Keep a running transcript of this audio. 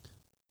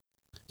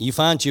You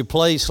find your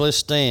place, let's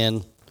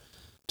stand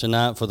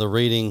tonight for the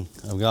reading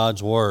of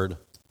God's Word.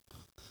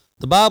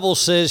 The Bible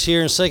says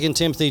here in 2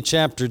 Timothy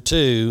chapter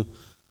 2,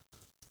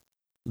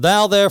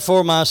 "Thou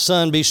therefore, my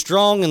son, be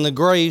strong in the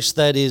grace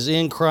that is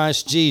in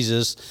Christ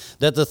Jesus,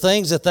 that the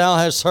things that thou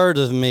hast heard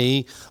of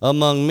me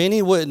among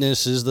many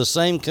witnesses, the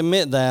same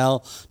commit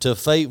thou to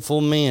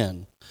faithful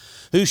men,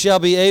 who shall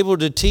be able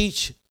to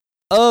teach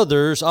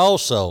others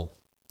also.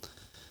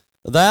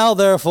 Thou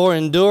therefore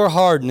endure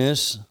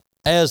hardness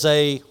as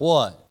a"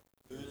 what?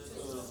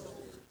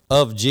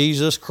 "Of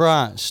Jesus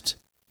Christ.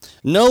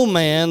 No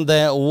man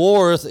that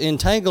warreth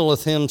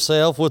entangleth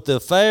himself with the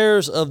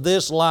affairs of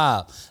this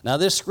life." Now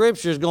this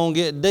scripture is going to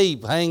get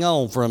deep. Hang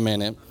on for a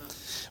minute.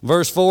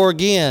 Verse 4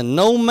 again.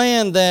 "No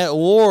man that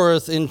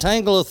warreth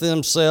entangleth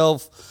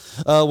himself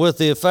with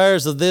the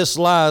affairs of this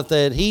life,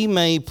 that he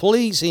may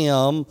please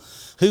him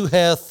who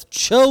hath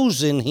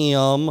chosen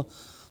him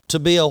to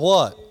be a"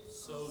 what?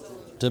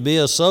 To be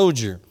a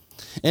soldier.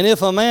 "And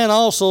if a man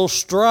also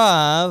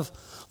strive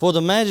for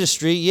the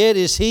magistracy, yet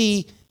is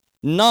he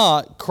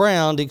not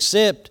crowned,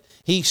 except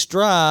he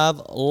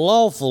strive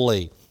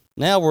lawfully."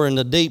 Now we're in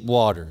the deep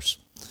waters.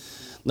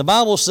 The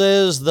Bible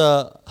says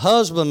the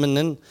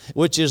husbandman,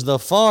 which is the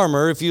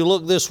farmer, if you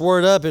look this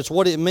word up, it's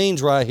what it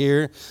means right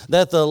here,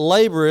 that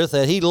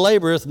he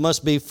laboreth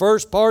must be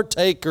first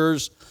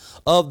partakers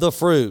of the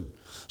fruit.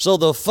 So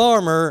the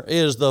farmer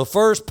is the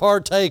first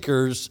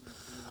partakers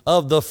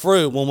of the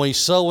fruit when we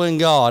sow in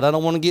God. I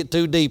don't want to get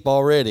too deep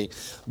already.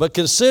 But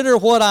consider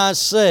what I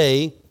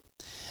say,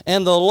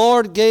 and the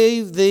Lord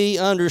gave thee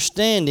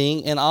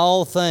understanding in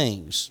all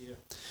things.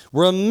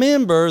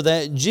 Remember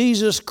that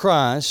Jesus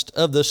Christ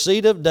of the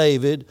seed of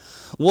David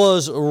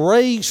was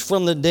raised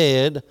from the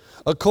dead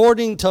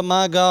according to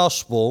my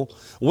gospel,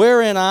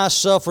 wherein I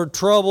suffered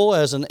trouble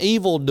as an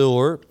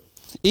evildoer,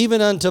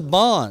 even unto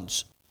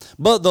bonds.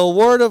 But the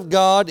word of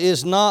God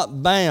is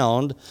not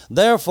bound.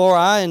 Therefore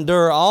I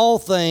endure all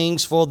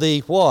things for the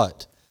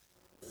what?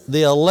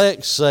 The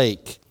elect's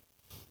sake."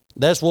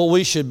 That's what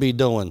we should be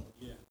doing.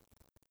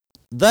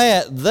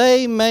 "That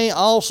they may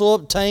also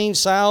obtain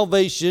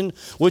salvation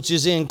which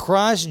is in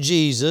Christ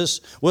Jesus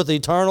with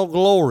eternal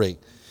glory.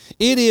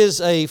 It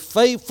is a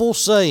faithful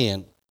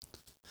saying.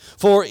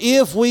 For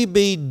if we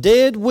be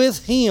dead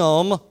with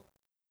him,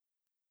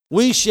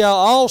 we shall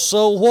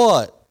also"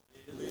 what?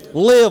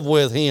 "Live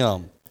with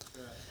him.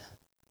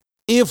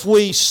 If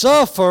we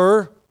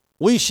suffer,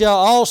 we shall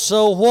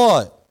also"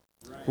 what?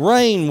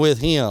 "Reign with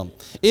him.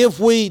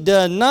 If we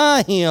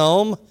deny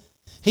him,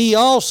 he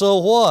also"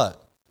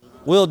 what?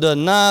 "Will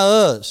deny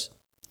us.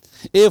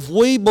 If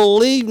we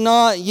believe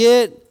not,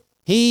 yet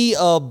he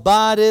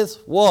abideth"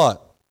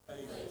 what?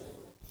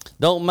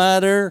 Don't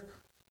matter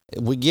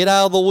if we get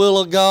out of the will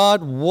of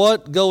God,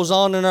 what goes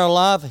on in our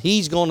life,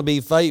 he's going to be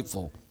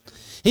faithful.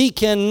 He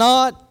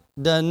cannot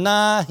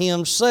deny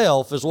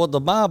himself, is what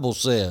the Bible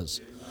says.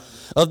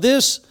 "Of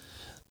this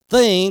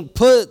thing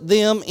put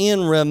them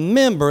in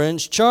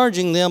remembrance,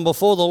 charging them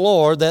before the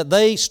Lord, that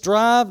they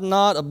strive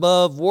not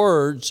above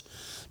words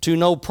to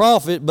no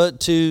profit,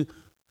 but to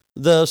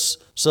the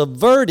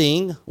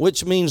subverting,"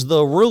 which means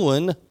the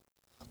ruin,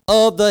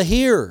 "of the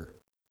hearer."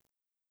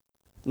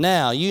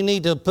 Now, you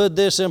need to put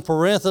this in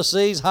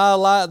parentheses,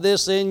 highlight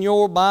this in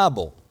your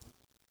Bible.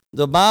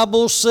 The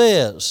Bible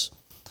says,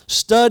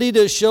 "Study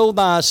to show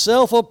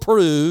thyself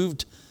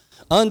approved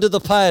unto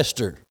the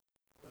pastor."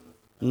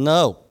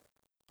 No.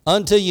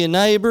 "Unto your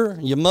neighbor,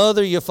 your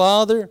mother, your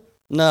father?"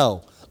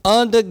 No.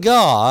 "Unto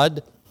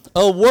God,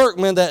 a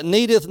workman that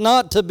needeth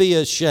not to be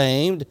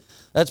ashamed."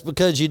 That's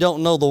because you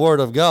don't know the Word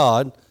of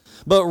God.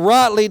 "But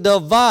rightly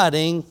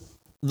dividing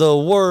the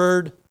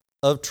word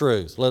of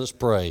truth." Let us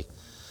pray.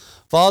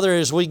 Father,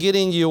 as we get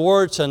into your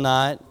Word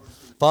tonight,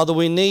 Father,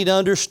 we need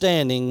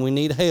understanding. We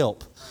need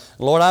help.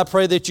 Lord, I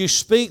pray that you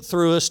speak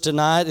through us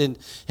tonight and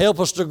help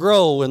us to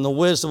grow in the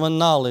wisdom and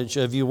knowledge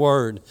of your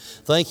word.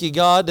 Thank you,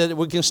 God, that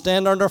we can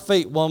stand on our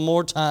feet one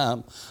more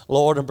time,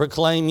 Lord, and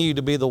proclaim you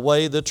to be the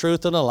way, the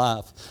truth, and the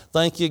life.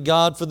 Thank you,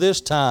 God, for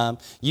this time.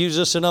 Use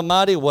us in a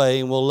mighty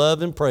way, and we'll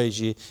love and praise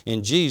you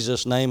in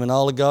Jesus' name. And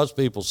all of God's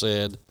people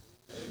said,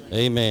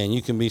 Amen.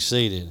 You can be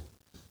seated.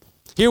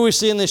 Here we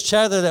see in this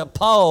chapter that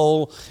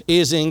Paul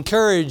is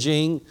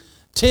encouraging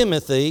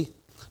Timothy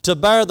to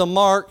bear the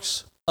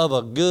marks of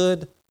a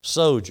good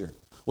soldier,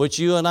 which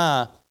you and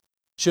I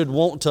should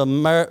want to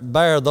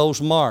bear those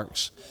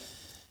marks.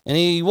 And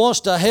he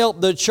wants to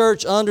help the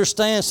church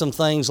understand some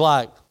things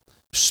like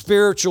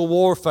spiritual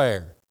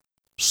warfare,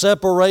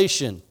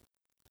 separation,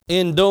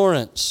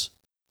 endurance,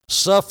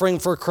 suffering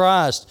for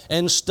Christ,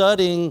 and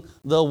studying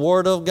the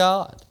Word of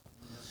God.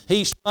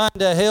 He's trying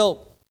to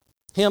help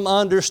him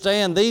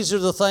understand these are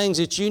the things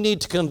that you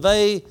need to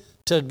convey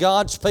to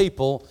God's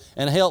people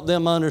and help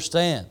them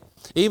understand.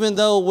 Even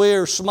though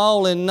we're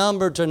small in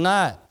number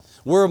tonight,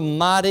 we're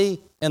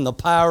mighty in the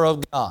power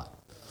of God.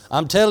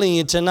 I'm telling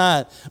you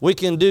tonight, we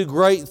can do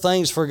great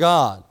things for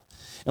God.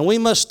 And we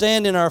must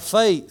stand in our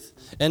faith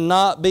and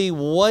not be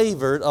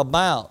wavered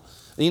about.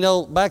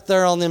 Back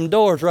there on them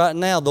doors right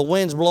now, the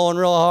wind's blowing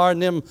real hard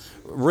and them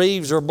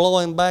reeds are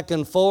blowing back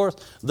and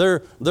forth.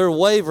 They're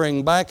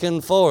wavering back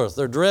and forth.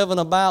 They're driven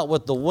about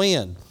with the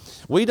wind.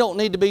 We don't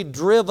need to be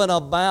driven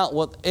about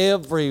with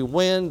every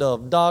wind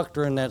of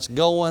doctrine that's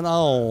going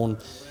on,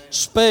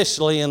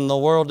 especially in the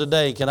world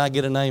today. Can I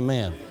get an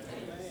amen?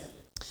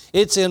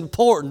 It's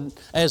important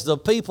as the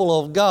people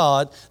of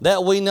God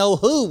that we know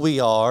who we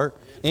are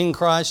in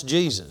Christ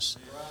Jesus.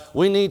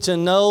 We need to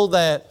know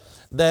that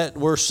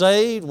we're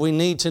saved. We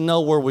need to know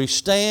where we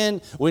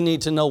stand. We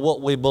need to know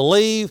what we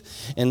believe.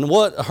 And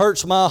what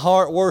hurts my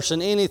heart worse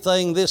than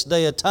anything this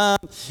day of time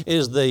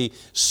is the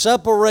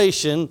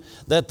separation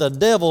that the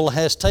devil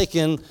has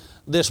taken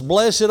this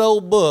blessed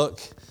old book,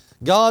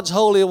 God's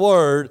holy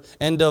word,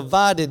 and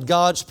divided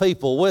God's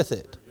people with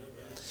it.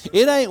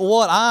 It ain't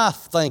what I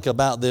think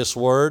about this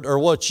word or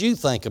what you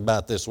think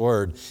about this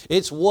word.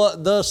 It's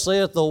what thus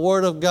saith the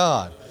word of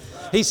God.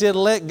 He said,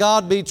 let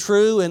God be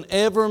true and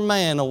every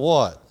man a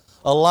what?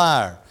 A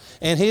liar.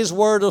 And His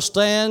word will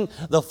stand,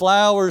 the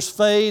flowers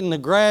fade and the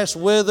grass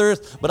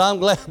withereth, but I'm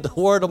glad the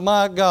word of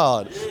my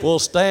God will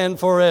stand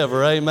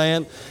forever.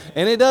 Amen.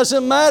 And it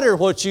doesn't matter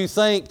what you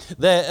think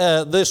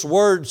that this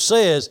word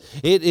says.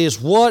 It is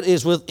what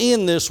is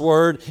within this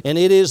word, and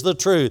it is the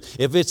truth.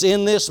 If it's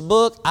in this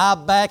book, I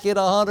back it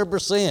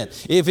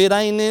 100%. If it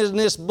ain't in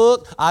this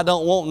book, I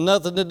don't want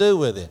nothing to do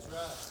with it.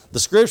 The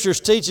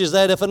Scriptures teaches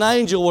that if an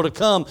angel were to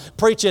come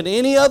preaching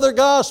any other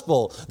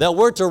gospel, that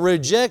we're to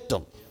reject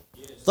them.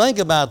 Think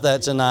about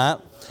that tonight.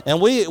 And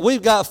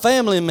we've got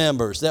family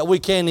members that we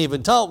can't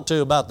even talk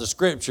to about the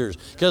Scriptures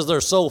because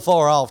they're so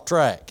far off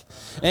track.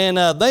 And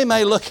they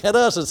may look at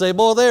us and say,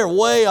 boy, they're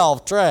way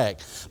off track.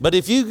 But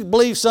if you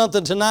believe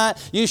something tonight,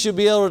 you should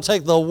be able to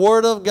take the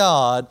Word of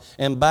God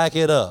and back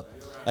it up.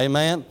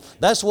 Amen.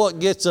 That's what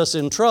gets us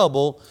in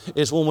trouble,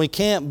 is when we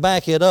can't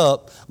back it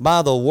up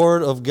by the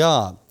Word of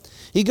God.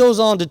 He goes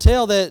on to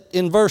tell that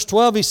in verse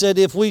 12, he said,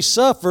 if we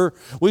suffer,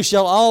 we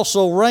shall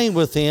also reign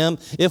with Him.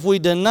 If we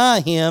deny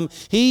Him,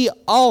 He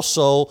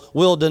also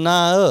will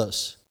deny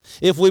us.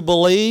 If we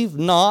believe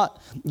not,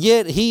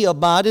 yet He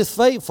abideth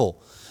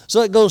faithful.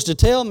 So it goes to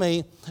tell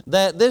me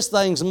that this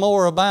thing's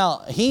more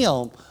about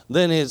Him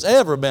than it's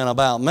ever been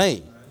about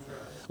me.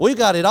 We've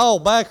got it all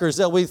backwards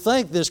that we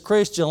think this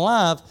Christian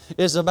life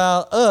is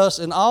about us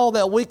and all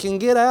that we can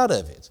get out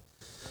of it.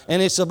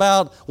 And it's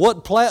about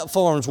what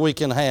platforms we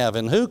can have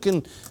and who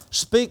can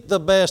speak the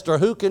best or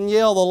who can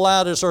yell the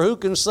loudest or who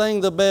can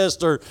sing the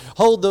best or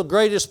hold the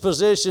greatest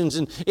positions.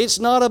 And it's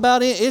not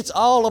about it. It's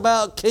all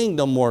about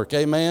kingdom work.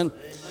 Amen.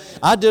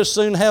 I'd just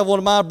soon have one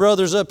of my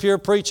brothers up here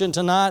preaching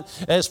tonight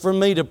as for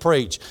me to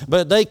preach.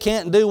 But they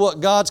can't do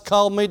what God's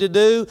called me to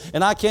do,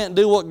 and I can't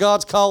do what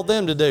God's called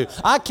them to do.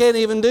 I can't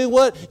even do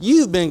what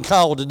you've been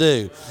called to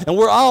do. And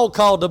we're all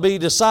called to be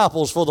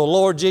disciples for the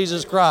Lord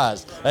Jesus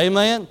Christ.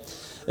 Amen.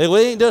 We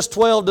ain't just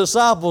 12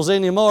 disciples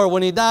anymore.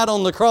 When He died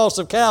on the cross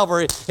of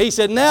Calvary, He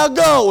said, now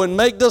go and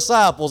make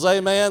disciples.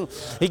 Amen.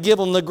 He gave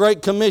them the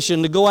great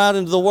commission to go out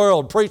into the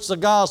world, preach the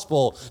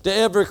gospel to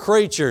every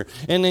creature,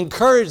 and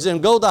encourage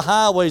them, go the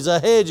highways, the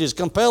hedges,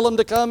 compel them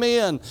to come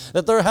in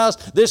at their house.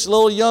 This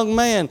little young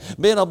man,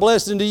 being a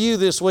blessing to you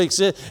this week,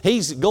 said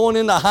he's going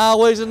in the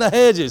highways and the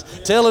hedges,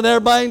 telling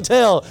everybody and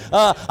tell,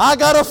 I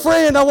got a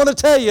friend I want to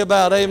tell you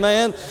about.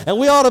 Amen. And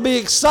we ought to be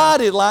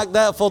excited like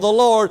that for the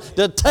Lord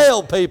to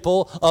tell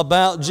people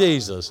about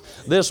Jesus,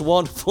 this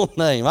wonderful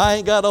name. I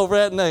ain't got over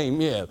that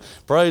name yet.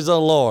 Praise the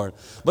Lord.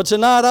 But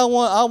tonight I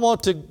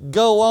want to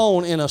go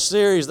on in a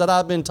series that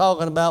I've been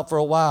talking about for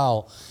a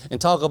while and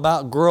talk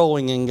about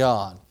growing in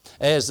God.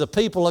 As the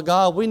people of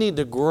God, we need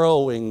to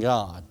grow in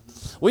God.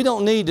 We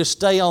don't need to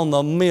stay on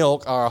the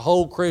milk our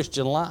whole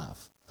Christian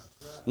life.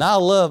 Now,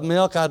 I love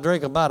milk. I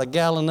drink about a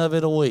gallon of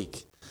it a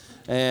week.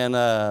 And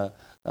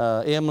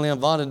Emily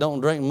and Vonda don't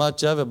drink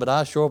much of it, but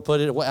I sure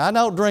put it away. I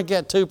don't drink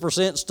that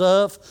 2%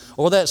 stuff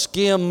or that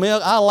skim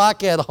milk. I like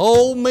that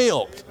whole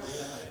milk.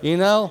 You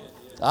know,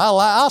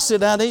 I'll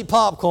sit down and eat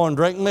popcorn,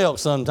 drink milk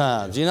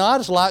sometimes. You know, I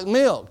just like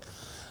milk.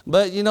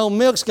 But, you know,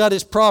 milk's got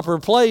its proper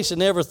place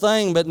and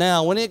everything. But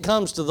now, when it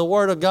comes to the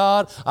Word of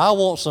God, I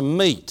want some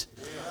meat.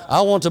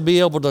 I want to be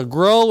able to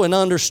grow and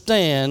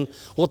understand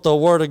what the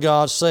Word of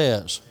God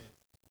says.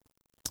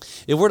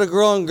 If we're to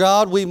grow in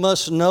God, we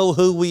must know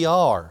who we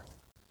are.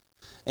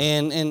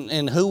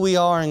 And who we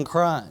are in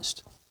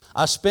Christ.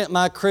 I spent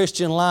my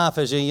Christian life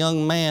as a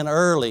young man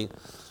early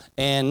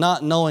and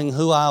not knowing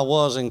who I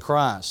was in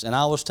Christ. And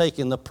I was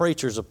taking the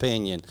preacher's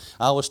opinion.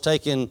 I was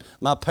taking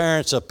my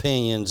parents'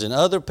 opinions and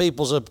other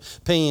people's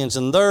opinions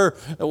and their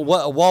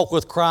walk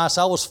with Christ.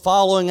 I was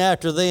following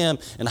after them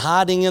and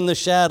hiding in the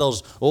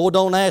shadows. Oh,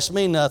 don't ask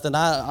me nothing.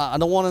 I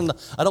don't want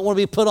to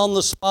be put on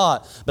the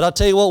spot. But I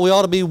tell you what, we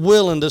ought to be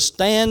willing to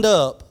stand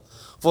up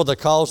for the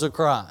cause of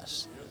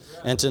Christ.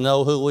 And to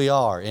know who we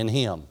are in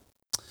Him.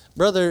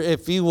 Brother,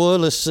 if you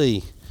would, let's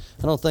see.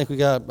 I don't think we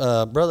got,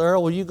 Brother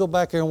Earl, will you go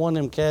back there in one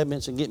of them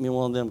cabinets and get me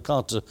one of them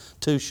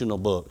constitutional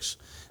books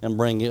and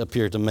bring it up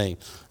here to me?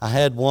 I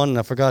had one and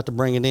I forgot to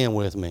bring it in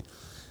with me.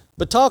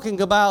 But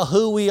talking about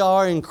who we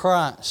are in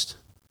Christ.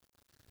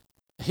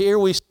 here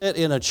we sit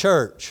in a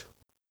church,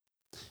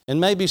 and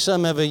maybe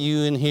some of you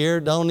in here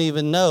don't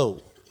even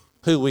know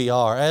who we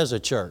are as a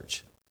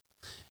church.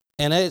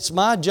 And it's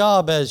my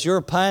job as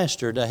your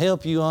pastor to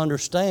help you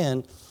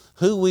understand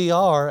who we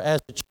are as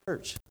a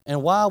church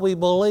and why we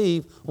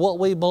believe what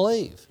we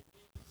believe.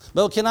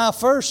 But can I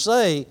first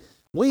say,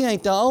 we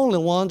ain't the only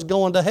ones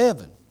going to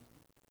heaven.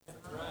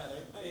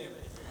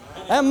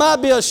 That might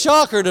be a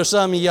shocker to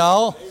some of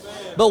y'all,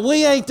 but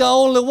we ain't the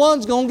only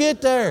ones going to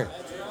get there.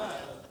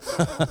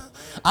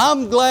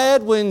 I'm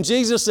glad when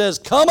Jesus says,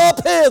 come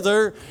up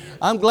hither,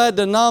 I'm glad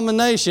the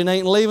denomination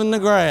ain't leaving the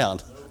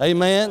ground.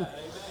 Amen.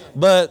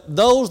 But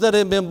those that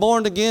have been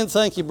born again,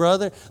 thank you,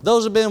 brother,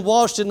 those have been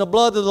washed in the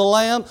blood of the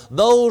Lamb,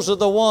 those are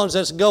the ones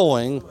that's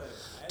going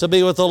to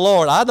be with the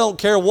Lord. I don't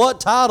care what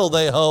title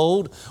they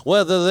hold,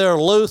 whether they're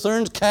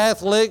Lutherans,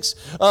 Catholics,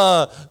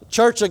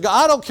 Church of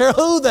God. I don't care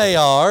who they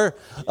are.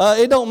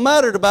 It don't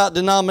matter about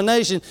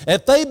denomination.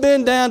 If they've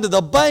been down to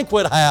the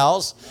banquet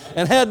house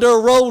and had their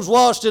robes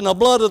washed in the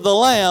blood of the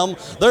Lamb,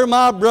 they're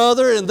my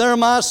brother and they're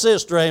my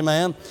sister,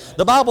 amen.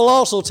 The Bible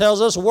also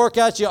tells us to work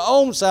out your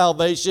own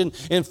salvation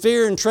in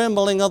fear and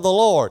trembling of the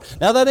Lord.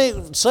 Now that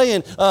ain't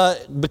saying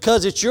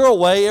because it's your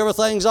way,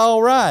 everything's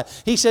all right.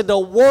 He said to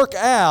work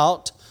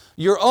out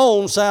your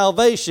own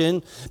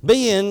salvation,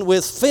 being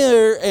with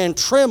fear and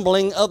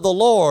trembling of the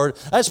Lord.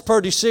 That's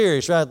pretty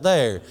serious right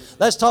there.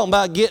 That's talking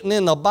about getting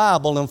in the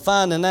Bible and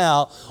finding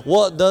out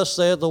what thus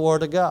saith the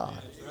Word of God.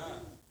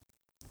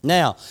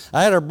 Now,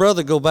 I had our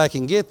brother go back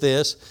and get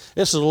this.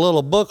 This is a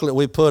little booklet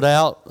we put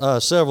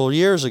out several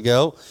years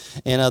ago,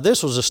 and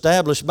this was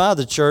established by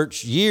the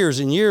church years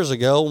and years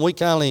ago, and we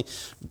kind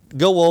of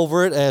go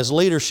over it as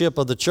leadership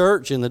of the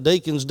church, and the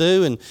deacons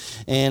do,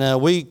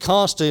 and we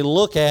constantly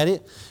look at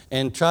it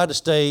and try to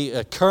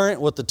stay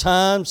current with the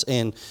times,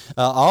 and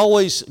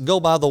always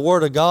go by the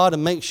Word of God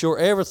and make sure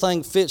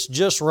everything fits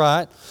just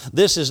right.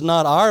 This is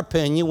not our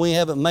opinion. We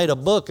haven't made a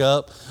book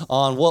up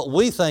on what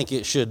we think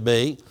it should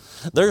be.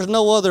 There's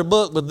no other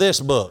book but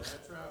this book.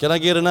 Can I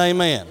get an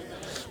amen?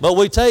 But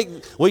we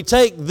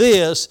take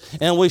this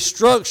and we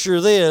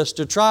structure this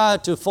to try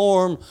to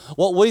form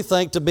what we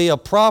think to be a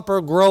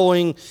proper,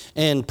 growing,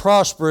 and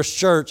prosperous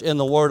church in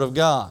the Word of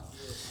God.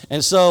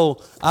 And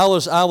so I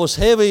was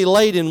heavy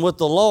laden with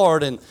the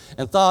Lord and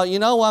thought,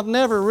 I've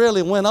never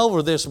really went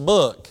over this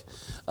book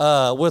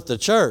with the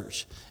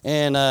church.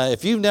 And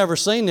if you've never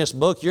seen this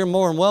book, you're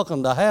more than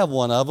welcome to have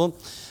one of them.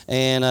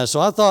 And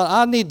so I thought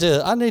I need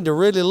to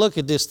really look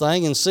at this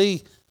thing and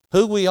see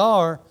who we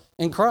are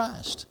in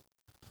Christ.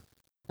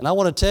 And I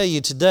want to tell you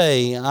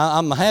today,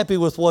 I'm happy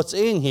with what's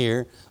in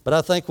here, but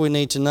I think we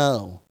need to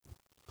know.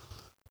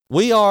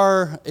 We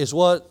are is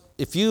what,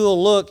 if you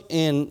will look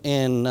in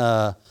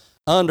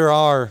under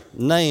our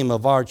name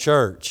of our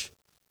church,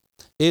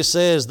 it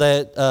says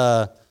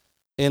that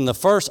in the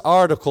first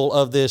article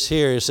of this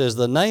here, it says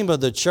the name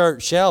of the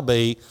church shall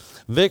be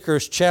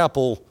Vickers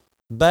Chapel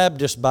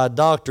Baptist by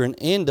doctrine,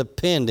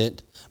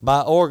 independent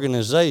by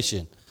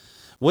organization.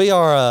 We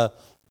are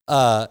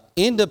a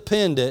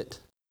independent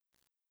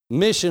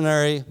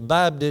missionary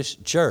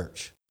Baptist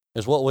church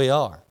is what we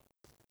are.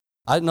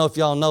 I don't know if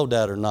y'all know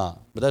that or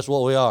not, but that's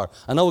what we are.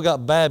 I know we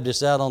got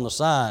Baptists out on the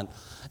sign.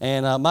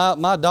 And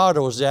my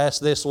daughter was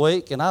asked this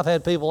week, and I've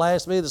had people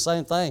ask me the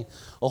same thing.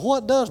 Well,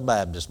 what does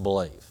Baptist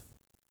believe?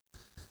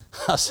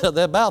 I said,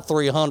 there are about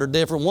 300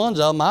 different ones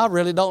of them. I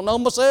really don't know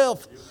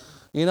myself.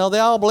 They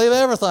all believe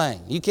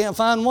everything. You can't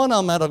find one of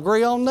them that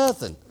agree on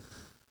nothing.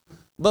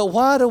 But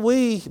why do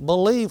we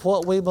believe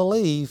what we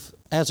believe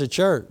as a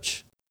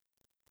church?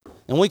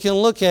 And we can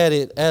look at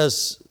it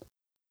as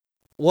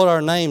what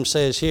our name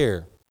says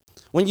here.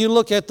 When you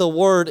look at the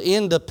word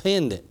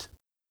independent,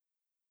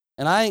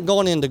 and I ain't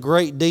going into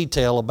great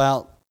detail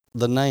about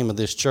the name of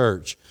this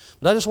church,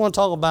 but I just want to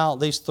talk about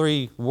these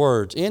three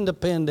words: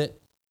 independent,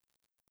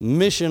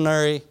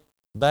 missionary,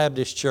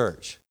 Baptist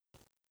church.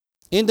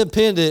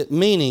 Independent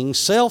meaning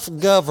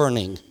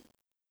self-governing.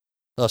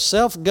 A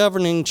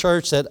self-governing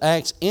church that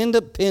acts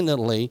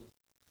independently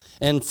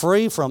and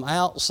free from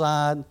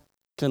outside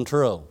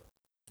control.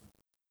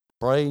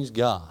 Praise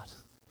God.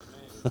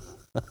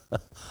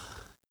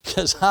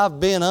 Because I've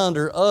been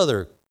under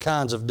other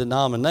kinds of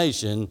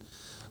denomination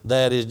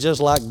that is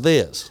just like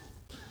this,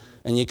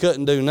 and you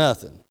couldn't do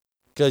nothing.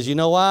 Because you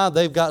know why?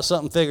 They've got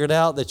something figured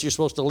out that you're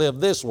supposed to live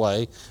this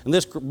way, and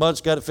this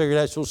bunch got it figured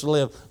out you're supposed to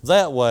live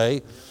that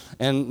way,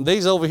 and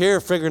these over here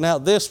are figuring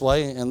out this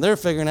way, and they're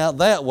figuring out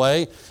that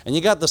way, and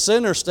you got the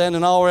sinners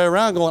standing all the way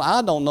around going,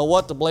 I don't know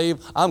what to believe,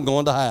 I'm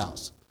going to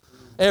house.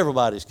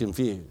 Everybody's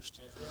confused.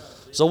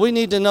 So we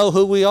need to know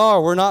who we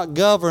are. We're not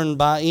governed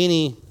by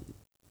any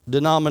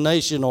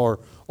denomination or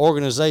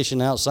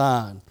organization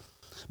outside.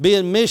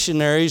 Being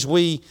missionaries,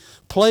 we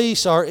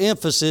place our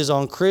emphasis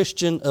on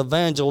Christian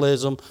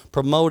evangelism,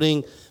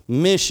 promoting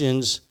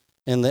missions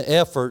and the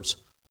efforts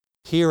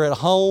here at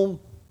home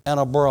and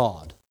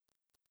abroad.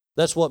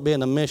 That's what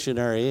being a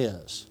missionary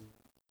is.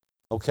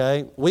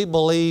 Okay? We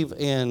believe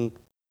in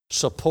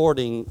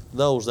supporting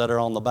those that are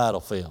on the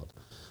battlefield.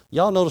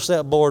 Y'all notice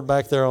that board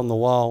back there on the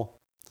wall?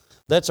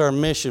 That's our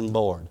mission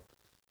board.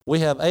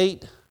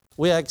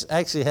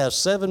 Actually have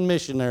 7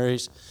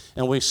 missionaries,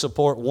 and we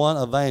support 1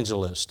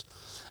 evangelist.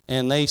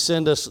 And they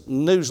send us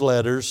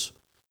newsletters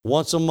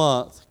once a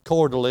month,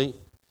 quarterly,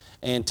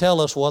 and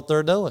tell us what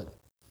they're doing.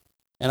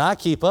 And I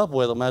keep up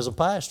with them as a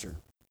pastor.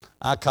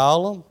 I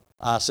call them,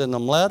 I send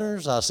them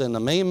letters, I send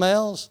them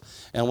emails,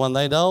 and when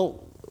they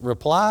don't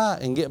reply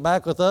and get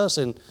back with us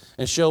and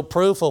show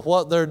proof of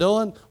what they're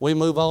doing, we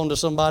move on to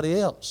somebody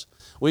else.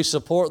 We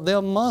support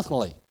them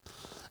monthly.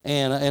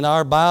 And in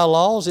our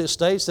bylaws, it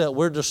states that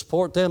we're to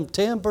support them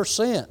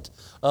 10%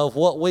 of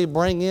what we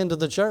bring into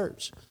the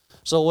church.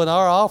 So when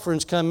our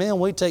offerings come in,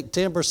 we take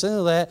 10%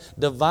 of that,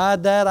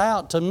 divide that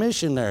out to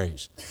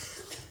missionaries.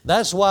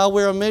 That's why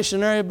we're a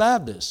missionary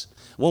Baptist.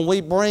 When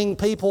we bring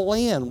people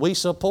in, we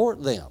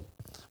support them.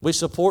 We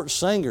support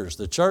singers.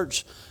 The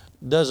church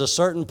does a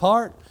certain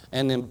part,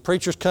 and then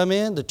preachers come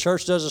in, the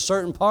church does a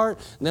certain part,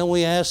 and then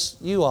we ask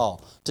you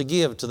all to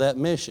give to that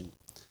mission.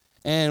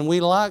 And we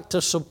like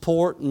to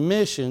support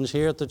missions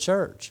here at the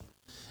church.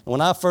 And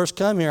when I first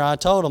come here, I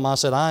told them, I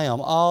said, I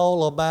am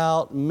all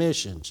about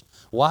missions.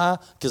 Why?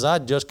 Because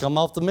I'd just come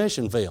off the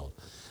mission field.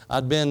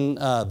 I'd been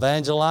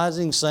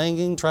evangelizing,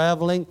 singing,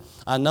 traveling.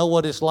 I know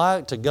what it's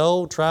like to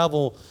go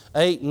travel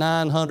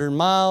 800-900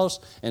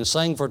 miles and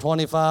sing for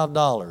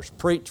 $25,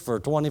 preach for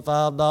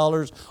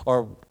 $25,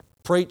 or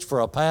preach for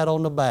a pat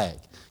on the back.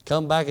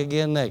 Come back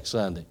again next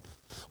Sunday.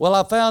 Well,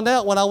 I found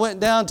out when I went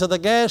down to the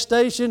gas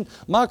station,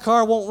 my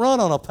car won't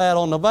run on a pat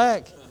on the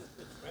back.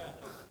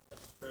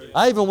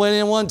 I even went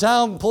in one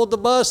time and pulled the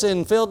bus in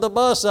and filled the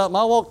bus up. And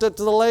I walked up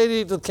to the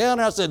lady at the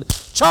counter. I said,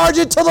 charge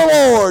it to the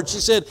Lord. She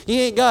said,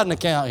 he ain't got an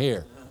account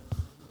here.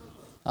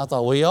 I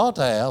thought, we ought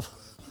to have.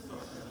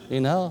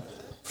 You know,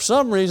 for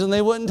some reason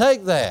they wouldn't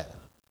take that.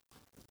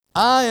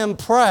 I am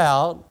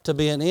proud to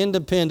be an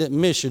independent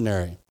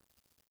missionary.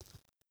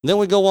 Then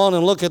we go on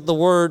and look at the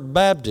word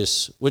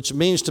Baptist, which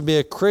means to be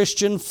a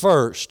Christian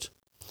first.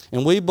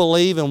 And we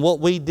believe in what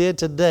we did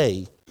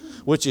today,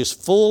 which is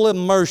full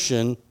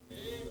immersion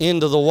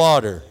into the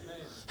water.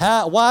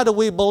 Why do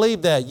we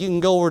believe that? You can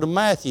go over to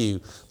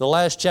Matthew, the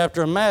last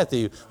chapter of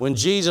Matthew, when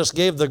Jesus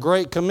gave the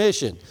Great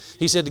Commission.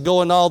 He said to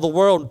go into all the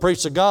world and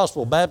preach the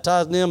gospel,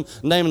 baptizing them in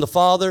the name of the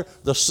Father,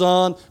 the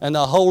Son, and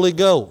the Holy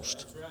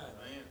Ghost.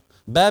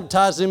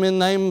 Baptize them in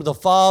the name of the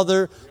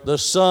Father, the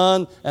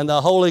Son, and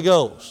the Holy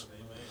Ghost.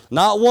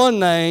 Not one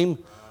name,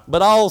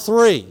 but all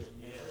 3.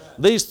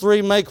 These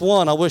 3 make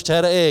one. I wish I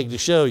had an egg to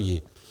show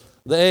you.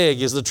 The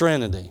egg is the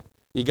Trinity.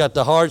 You got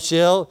the hard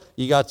shell,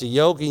 you got the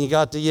yolk, and you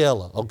got the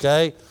yellow,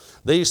 okay?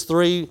 These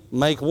 3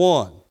 make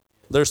one.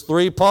 There's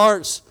 3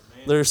 parts.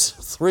 There's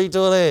 3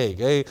 to an egg.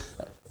 Hey,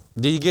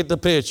 do you get the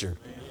picture?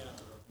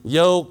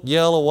 Yolk,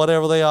 yellow,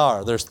 whatever they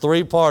are. There's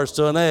 3 parts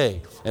to an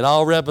egg. It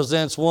all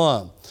represents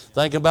one.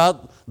 Think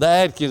about the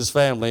Atkins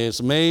family.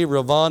 It's me,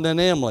 Ravonda, and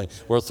Emily.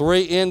 We're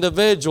 3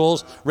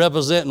 individuals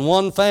representing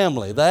one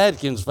family, the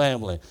Atkins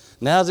family.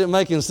 Now is it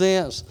making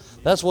sense?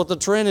 That's what the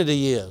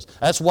Trinity is.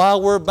 That's why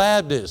we're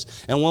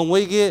Baptists. And when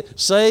we get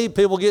saved,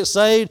 people get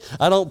saved,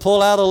 I don't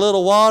pull out a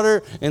little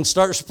water and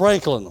start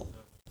sprinkling them.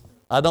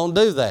 I don't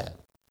do that.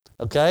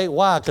 Okay?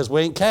 Why? Because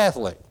we ain't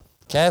Catholic.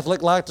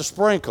 Catholic like to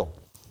sprinkle.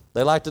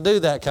 They like to do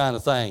that kind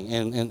of thing.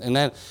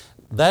 And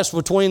that's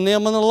between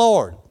them and the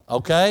Lord.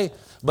 Okay?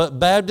 But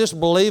Baptists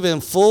believe in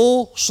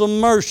full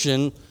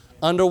submersion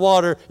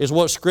underwater is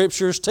what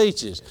Scriptures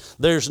teaches.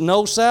 There's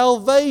no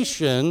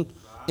salvation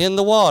in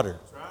the water.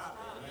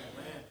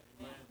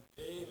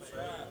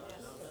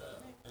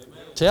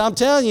 I'm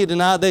telling you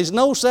tonight, there's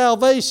no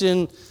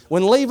salvation.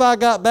 When Levi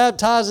got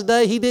baptized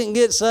today, he didn't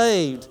get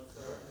saved.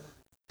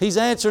 He's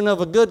answering of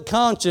a good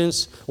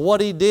conscience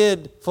what he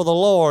did for the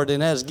Lord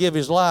and has give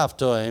his life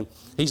to him.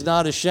 He's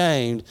not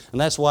ashamed, and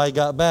that's why he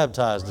got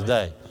baptized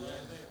today.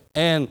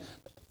 And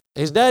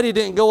his daddy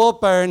didn't go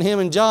up there, and him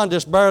and John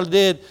just barely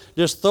did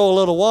just throw a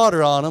little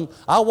water on him.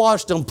 I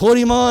watched him put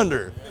him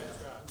under,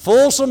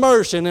 full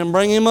submersion, and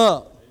bring him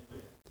up.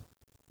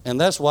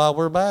 And that's why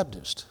we're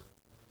Baptist.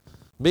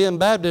 Being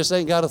Baptist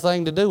ain't got a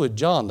thing to do with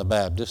John the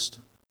Baptist.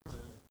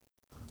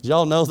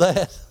 Y'all know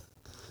that?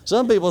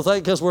 Some people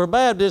think because we're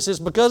Baptists, it's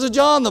because of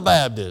John the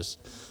Baptist.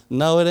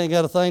 No, it ain't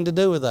got a thing to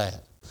do with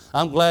that.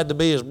 I'm glad to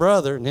be his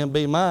brother and him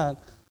be mine.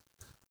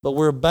 But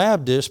we're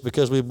Baptists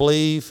because we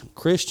believe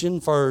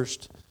Christian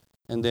first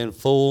and then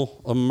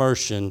full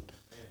immersion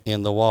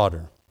in the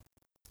water.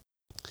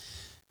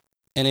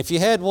 And if you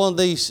had one of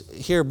these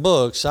here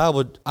books, I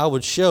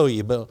would show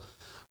you, but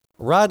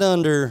right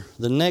under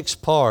the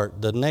next part,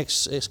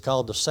 it's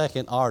called the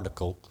second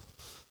article,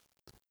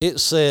 it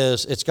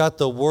says, it's got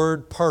the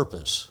word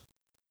purpose.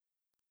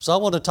 So I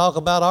want to talk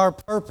about our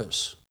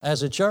purpose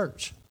as a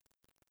church.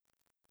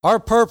 Our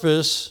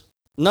purpose,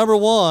 number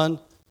 1,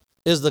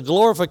 is the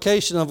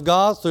glorification of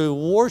God through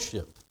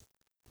worship.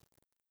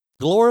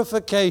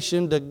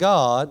 Glorification to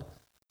God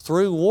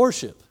through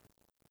worship.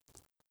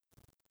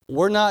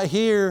 We're not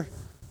here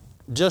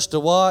just to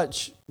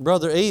watch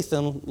Brother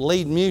Ethan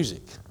lead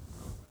music.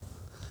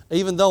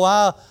 Even though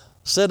I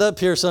sit up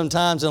here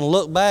sometimes and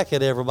look back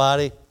at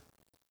everybody,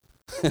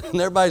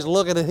 and everybody's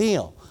looking at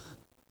him.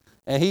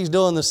 and he's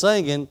doing the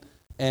singing,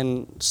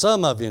 and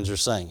some of yous are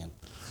singing.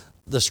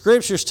 The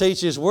Scriptures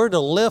teach us we're to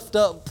lift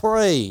up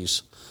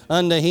praise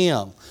unto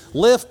Him.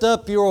 Lift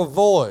up your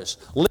voice.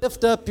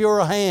 Lift up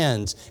your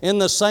hands in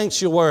the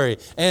sanctuary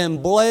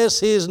and bless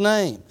His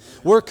name.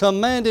 We're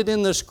commanded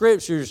in the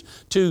Scriptures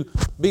to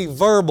be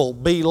verbal,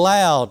 be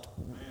loud,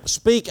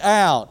 speak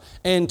out,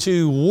 and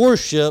to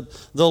worship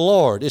the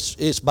Lord.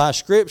 It's by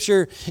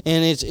Scripture,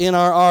 and it's in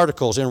our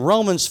articles. In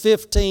Romans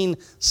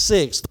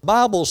 15:6, the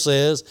Bible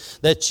says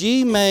that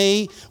ye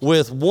may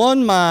with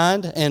one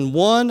mind and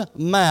one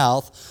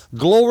mouth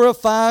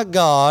glorify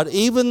God,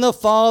 even the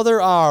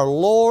Father, our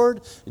Lord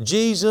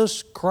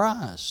Jesus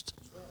Christ.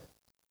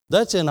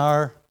 That's in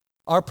our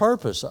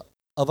purpose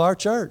of our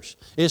church,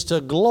 is to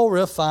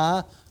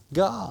glorify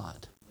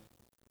God.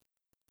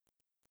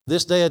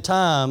 This day of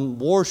time,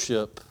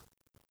 worship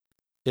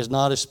is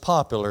not as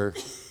popular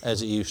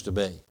as it used to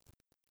be.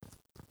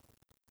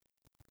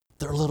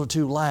 They're a little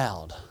too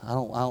loud. I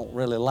don't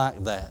really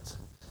like that,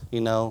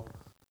 you know,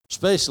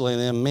 especially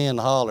them men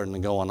hollering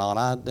and going on.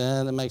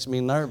 It makes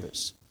me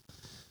nervous.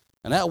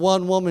 And that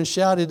one woman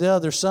shouted the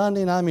other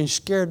Sunday, and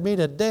scared me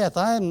to death.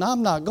 I'm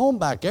not going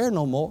back there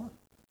no more.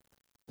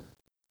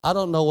 I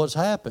don't know what's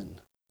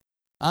happened.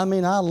 I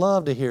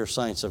love to hear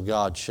saints of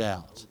God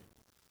shout.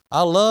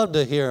 I love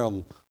to hear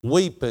them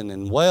weeping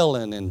and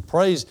wailing and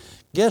praise.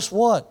 Guess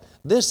what?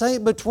 This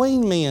ain't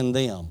between me and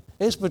them.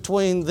 It's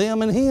between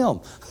them and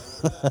Him.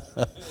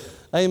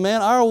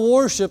 Amen. Our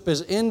worship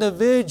is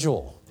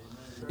individual.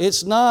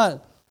 It's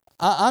not,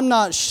 I'm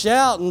not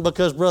shouting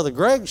because Brother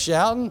Greg's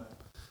shouting.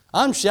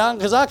 I'm shouting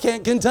because I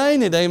can't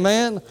contain it.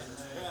 Amen.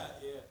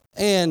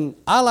 And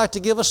I like to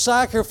give a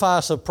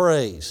sacrifice of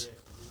praise.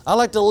 I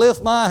like to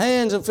lift my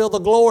hands and feel the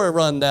glory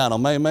run down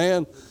them.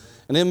 Amen.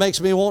 And it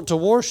makes me want to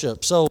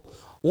worship. So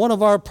one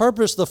of our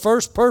purpose, the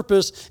first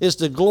purpose, is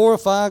to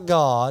glorify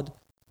God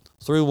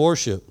through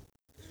worship.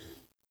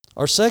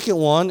 Our second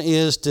one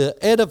is to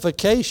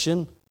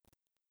edification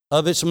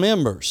of its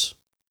members.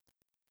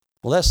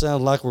 Well, that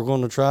sounds like we're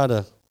going to try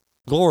to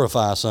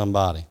glorify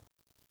somebody.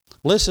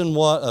 Listen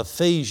what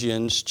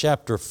Ephesians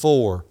chapter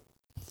 4,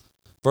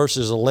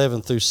 verses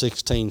 11 through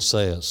 16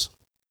 says.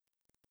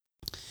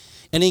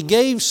 And He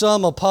gave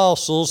some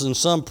apostles and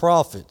some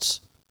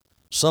prophets,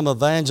 some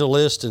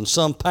evangelists and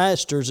some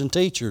pastors and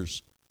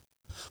teachers,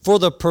 for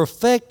the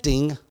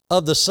perfecting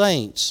of the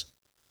saints,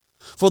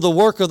 for the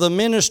work of the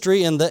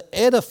ministry and the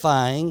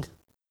edifying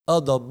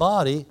of the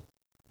body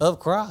of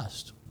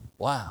Christ.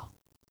 Wow.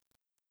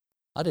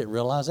 I didn't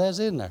realize that's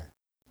in there.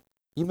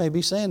 You may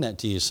be saying that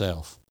to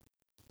yourself.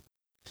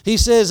 He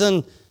says,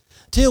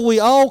 until we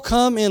all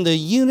come in the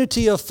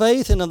unity of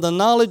faith and of the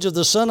knowledge of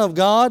the Son of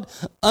God,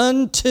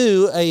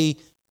 unto a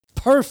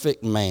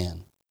perfect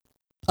man,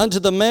 unto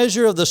the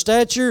measure of the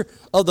stature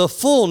of the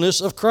fullness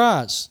of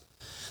Christ,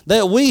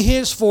 that we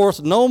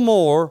henceforth no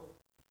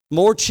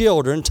more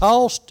children,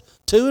 tossed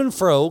to and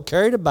fro,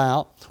 carried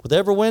about with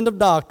every wind of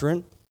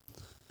doctrine,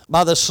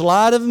 by the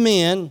sleight of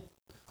men,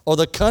 or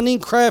the cunning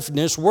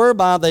craftiness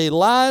whereby they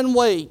lie in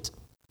wait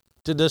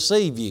to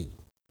deceive you.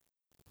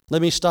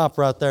 Let me stop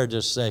right there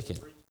just a second.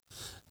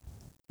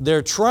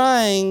 They're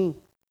trying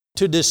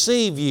to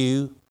deceive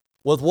you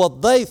with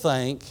what they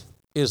think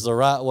is the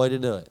right way to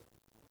do it.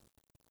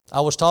 I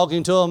was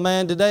talking to a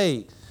man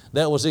today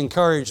that was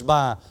encouraged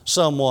by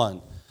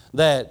someone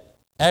that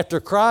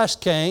after Christ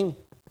came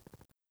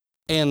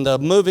and the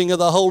moving of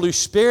the Holy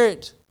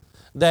Spirit,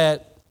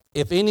 that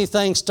if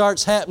anything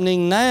starts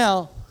happening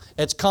now,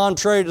 it's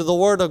contrary to the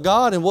Word of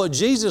God and what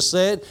Jesus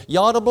said, you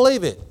ought to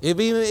believe it,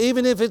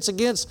 even if it's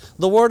against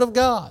the Word of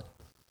God.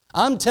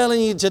 I'm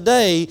telling you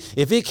today,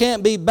 if it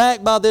can't be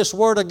backed by this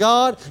Word of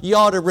God, you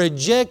ought to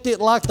reject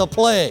it like the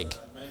plague.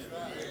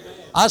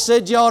 I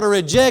said you ought to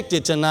reject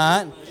it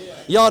tonight.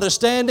 You ought to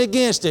stand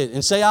against it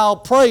and say, I'll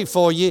pray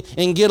for you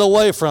and get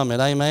away from it.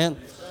 Amen.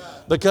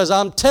 Because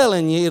I'm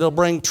telling you, it'll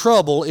bring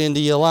trouble into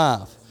your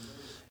life.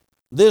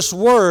 This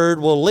Word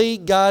will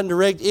lead, guide, and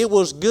direct. It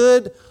was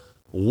good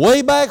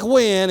way back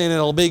when, and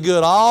it'll be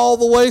good all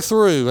the way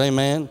through.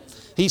 Amen.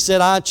 He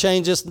said, I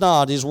changeth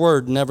not. His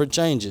Word never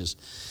changes.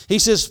 He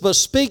says, but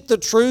speak the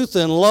truth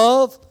in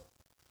love,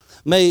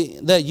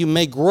 that you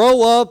may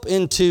grow up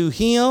into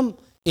Him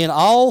in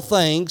all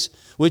things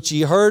which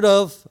ye heard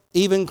of,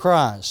 even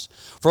Christ,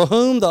 for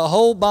whom the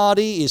whole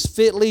body is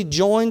fitly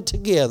joined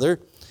together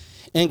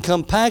and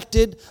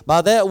compacted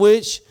by that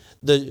which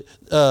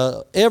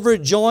every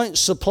joint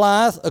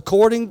supplieth,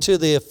 according to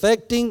the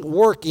effecting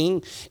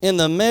working in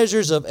the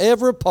measures of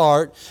every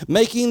part,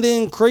 making the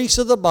increase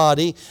of the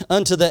body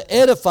unto the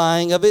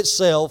edifying of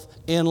itself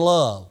in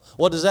love.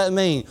 What does that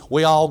mean?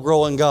 We all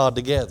grow in God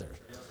together.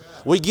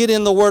 We get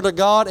in the Word of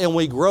God and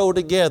we grow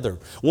together.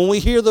 When we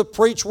hear the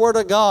preached Word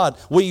of God,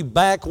 we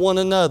back one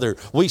another.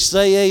 We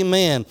say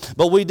amen.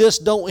 But we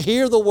just don't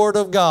hear the Word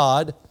of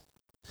God,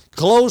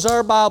 close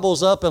our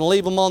Bibles up and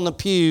leave them on the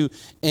pew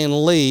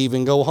and leave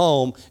and go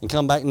home and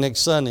come back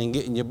next Sunday and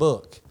get in your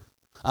book.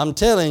 I'm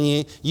telling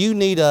you, you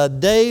need a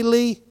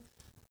daily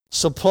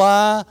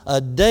supply,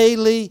 a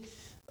daily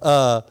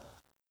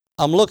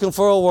I'm looking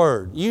for a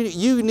word.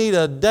 You need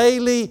a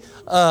daily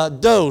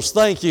dose.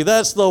 Thank you.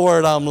 That's the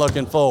word I'm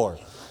looking for.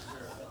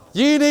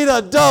 You need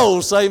a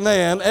dose,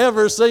 amen,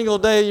 every single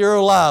day of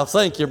your life.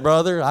 Thank you,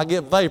 brother. I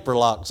get vapor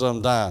locked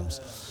sometimes.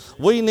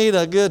 We need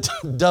a good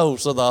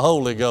dose of the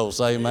Holy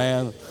Ghost,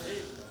 amen,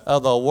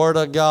 of the Word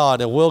of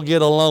God, and we'll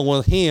get along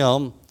with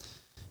Him.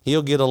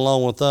 He'll get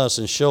along with us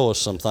and show us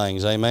some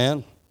things,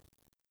 amen.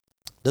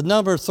 The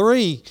number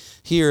 3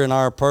 here in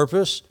our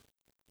purpose,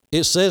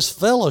 it says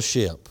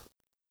fellowship.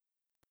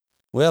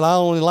 Well, I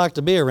only like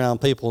to be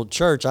around people at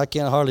church. I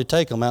can't hardly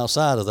take them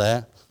outside of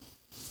that.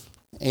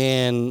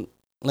 And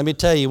let me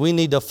tell you, we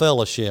need a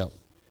fellowship.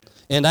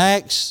 In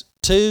Acts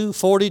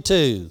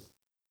 2:42,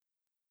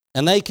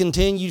 and they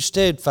continue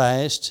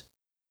steadfast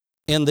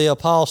in the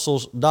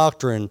apostles'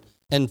 doctrine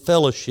and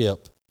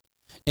fellowship,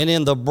 and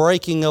in the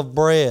breaking of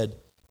bread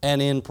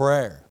and in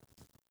prayer.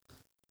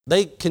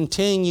 They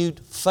continued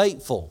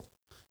faithful.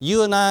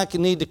 You and I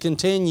need to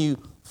continue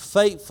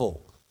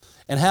faithful.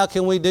 And how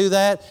can we do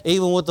that?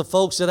 Even with the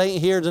folks that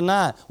ain't here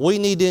tonight. We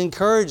need to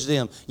encourage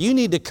them. You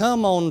need to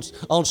come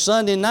on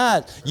Sunday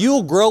night.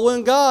 You'll grow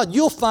in God.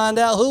 You'll find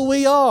out who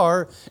we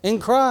are in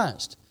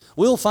Christ.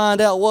 We'll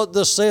find out what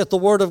thus saith the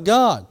Word of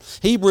God.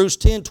 Hebrews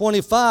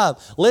 10:25.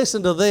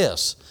 Listen to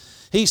this.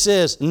 He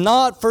says,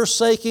 not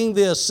forsaking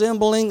the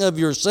assembling of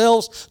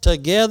yourselves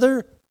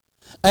together,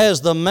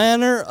 as the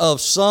manner of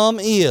some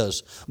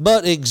is,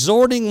 but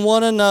exhorting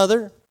one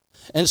another,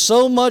 and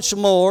so much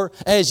more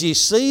as ye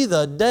see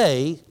the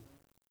day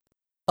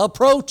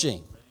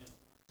approaching.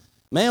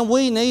 Man,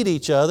 we need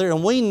each other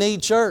and we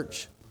need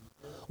church.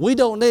 We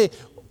don't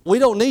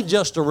need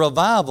just a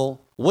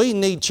revival. We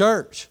need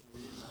church.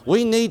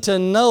 We need to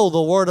know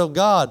the Word of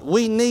God.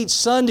 We need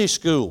Sunday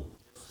school.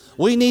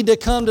 We need to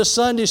come to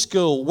Sunday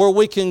school where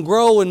we can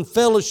grow in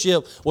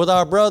fellowship with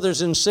our brothers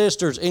and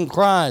sisters in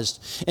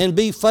Christ and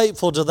be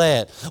faithful to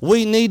that.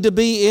 We need to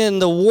be in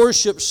the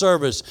worship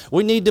service.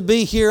 We need to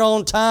be here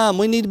on time.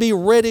 We need to be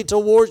ready to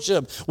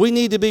worship. We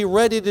need to be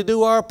ready to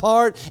do our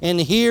part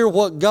and hear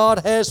what God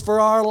has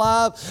for our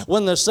life.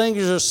 When the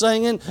singers are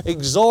singing,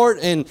 exhort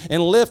and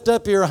lift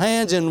up your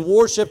hands and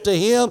worship to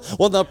Him.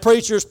 When the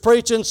preacher's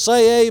preaching,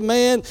 say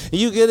amen.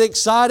 You get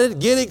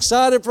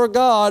excited for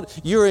God.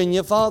 You're in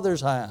your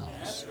Father's house.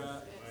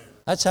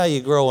 That's how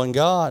you grow in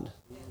God.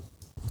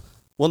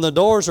 When the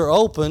doors are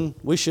open,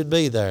 we should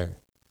be there.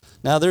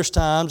 Now, there's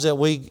times that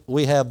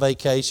we have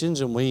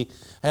vacations and we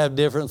have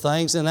different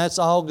things, and that's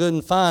all good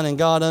and fine, and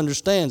God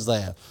understands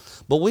that.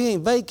 But we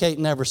ain't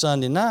vacating every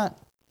Sunday night.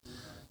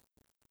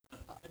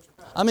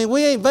 I mean,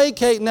 we ain't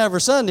vacating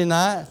every Sunday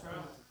night,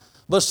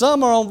 but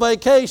some are on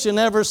vacation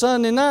every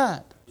Sunday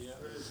night.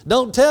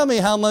 Don't tell me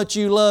how much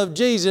you love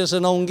Jesus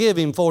and don't give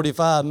Him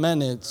 45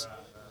 minutes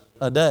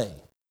a day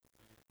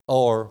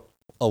or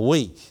a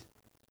week.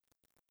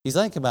 You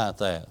think about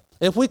that.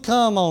 If we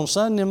come on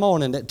Sunday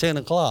morning at 10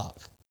 o'clock,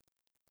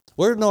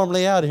 we're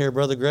normally out of here,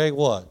 Brother Greg,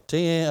 what?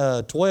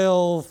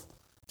 12,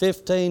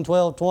 15,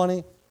 12,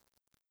 20?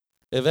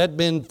 If that'd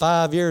been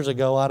 5 years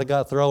ago, I'd have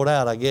got thrown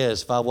out, I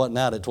guess, if I wasn't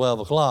out at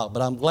 12 o'clock.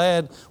 But I'm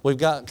glad we've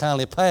got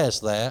kind of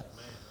past that.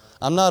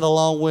 I'm not a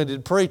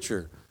long-winded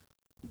preacher,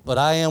 but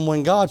I am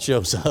when God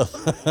shows up.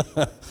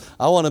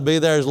 I want to be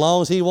there as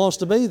long as He wants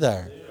to be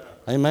there.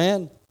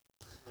 Amen?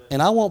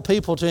 And I want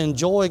people to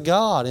enjoy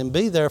God and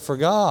be there for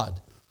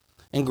God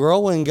and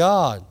grow in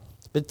God.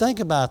 But think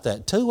about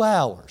that, 2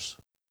 hours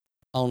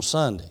on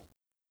Sunday.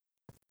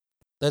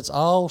 That's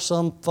all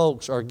some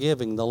folks are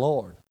giving the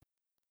Lord.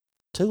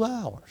 2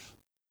 hours.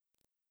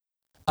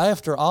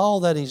 After all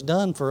that He's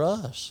done for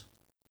us.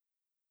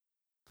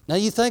 Now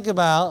you think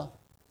about,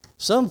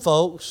 some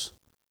folks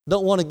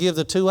don't want to give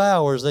the 2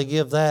 hours, they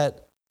give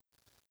that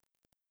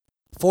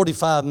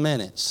 45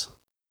 minutes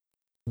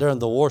during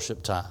the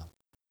worship time.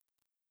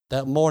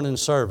 That morning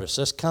service.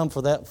 Let's come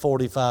for that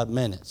 45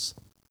 minutes.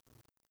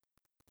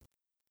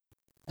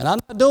 And I'm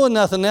not doing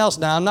nothing else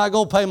now. I'm not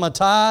going to pay my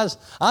tithes.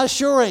 I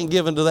sure ain't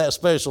giving to that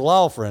special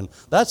offering.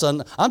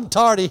 I'm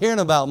tired of hearing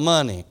about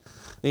money.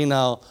 You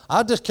know,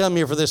 I just come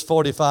here for this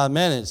 45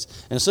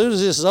 minutes. And as soon as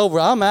this is over,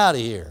 I'm out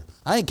of here.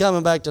 I ain't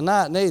coming back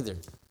tonight neither.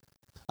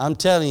 I'm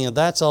telling you,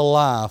 that's a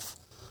life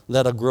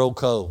that'll grow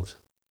cold.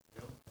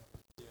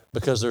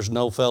 Because there's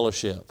no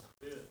fellowship.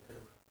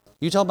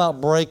 You talk about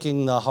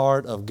breaking the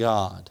heart of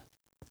God.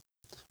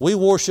 We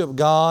worship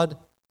God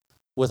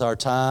with our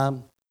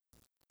time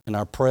and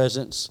our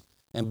presence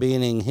and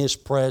being in His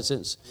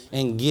presence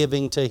and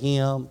giving to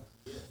Him.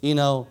 You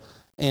know,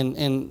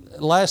 and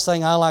last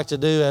thing I like to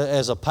do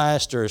as a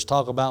pastor is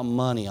talk about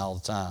money all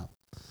the time.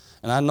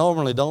 And I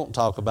normally don't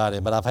talk about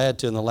it, but I've had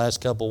to in the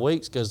last couple of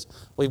weeks because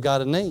we've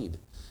got a need.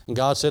 And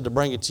God said to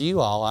bring it to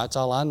you all. That's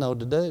all I know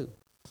to do.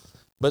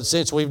 But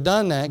since we've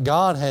done that,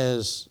 God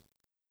has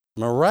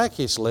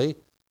miraculously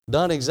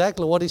done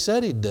exactly what He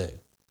said He'd do.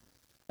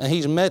 And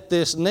He's met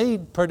this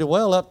need pretty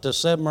well up to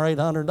 $700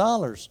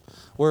 or $800.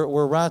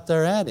 We're right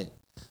there at it.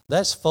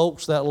 That's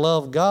folks that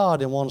love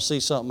God and want to see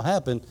something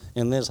happen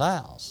in this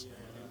house.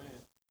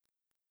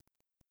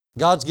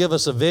 God's given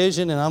us a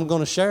vision, and I'm going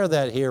to share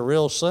that here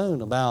real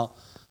soon about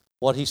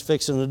what He's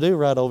fixing to do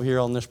right over here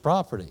on this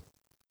property.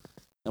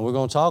 And we're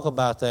going to talk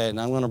about that, and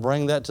I'm going to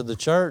bring that to the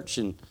church,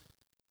 and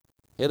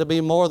it'll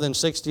be more than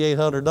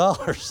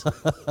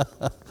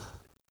 $6,800.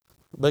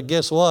 But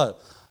guess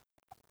what?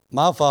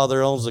 My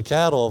father owns the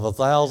cattle of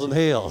 1,000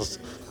 hills.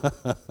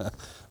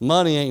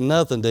 Money ain't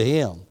nothing to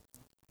him.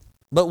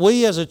 But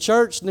we as a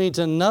church need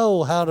to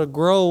know how to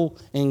grow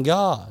in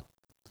God.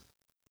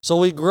 So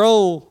we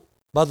grow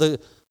by the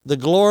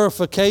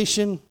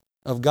glorification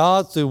of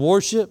God through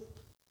worship,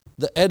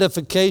 the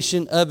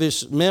edification of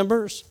His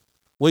members.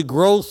 We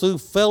grow through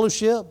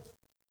fellowship.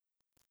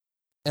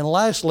 And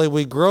lastly,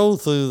 we grow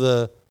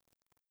through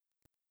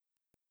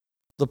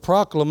the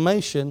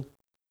proclamation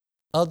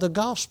of the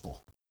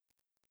gospel.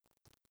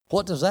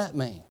 What does that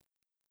mean?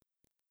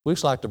 We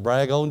just like to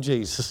brag on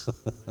Jesus.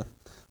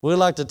 We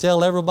like to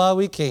tell everybody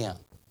we can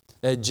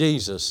that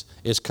Jesus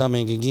is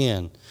coming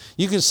again.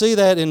 You can see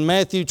that in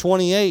Matthew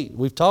 28.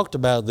 We've talked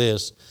about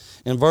this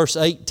in verse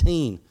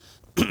 18.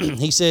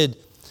 He said,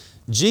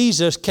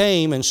 Jesus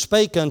came and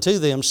spake unto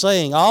them,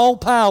 saying, all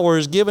power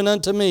is given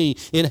unto me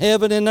in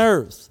heaven and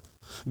earth.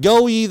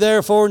 Go ye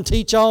therefore and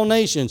teach all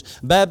nations,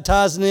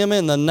 baptizing them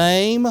in the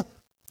name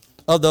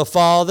of the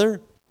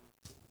Father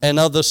and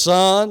of the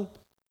Son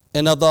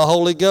and of the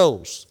Holy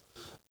Ghost.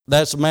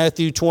 That's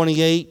Matthew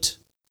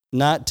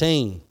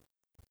 28:19.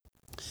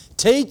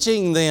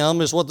 Teaching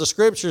them is what the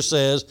Scripture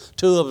says,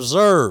 to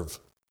observe.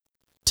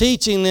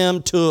 Teaching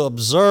them to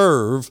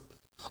observe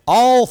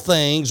all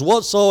things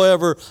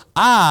whatsoever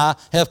I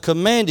have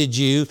commanded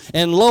you,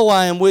 and lo,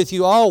 I am with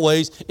you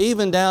always,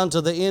 even down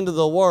to the end of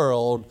the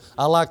world.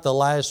 I like the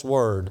last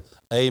word,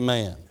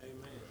 amen.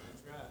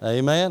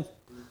 Amen.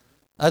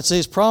 That's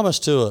His promise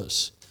to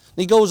us.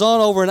 He goes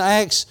on over in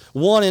Acts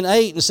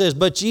 1:8 and says,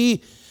 but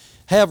ye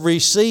have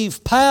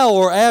received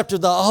power after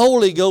the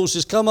Holy Ghost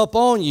is come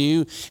upon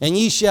you, and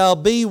ye shall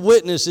be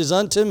witnesses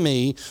unto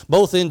me,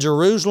 both in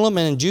Jerusalem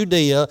and in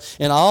Judea,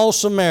 and all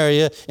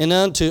Samaria, and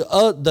unto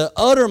the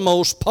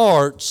uttermost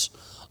parts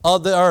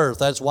of the earth.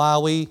 That's why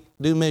we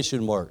do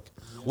mission work.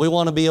 We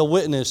want to be a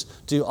witness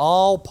to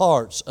all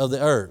parts of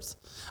the earth.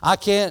 I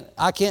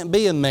can't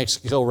be in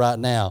Mexico right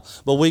now,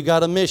 but we've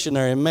got a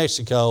missionary in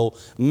Mexico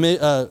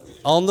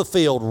on the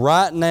field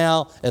right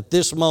now at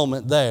this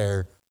moment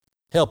there,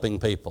 helping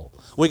people.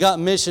 We got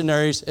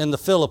missionaries in the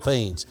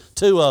Philippines,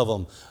 2 of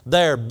them.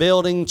 They're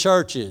building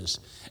churches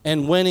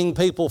and winning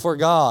people for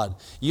God.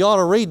 You ought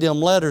to read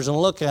them letters and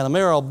look at them.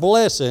 They're a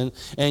blessing,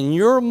 and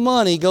your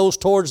money goes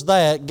towards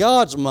that,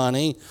 God's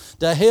money,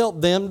 to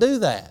help them do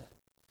that.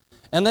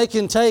 And they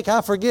can take,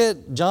 I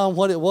forget, John,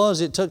 what it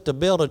was it took to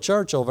build a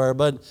church over there,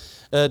 but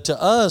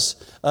to us,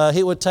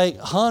 it would take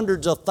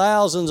hundreds of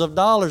thousands of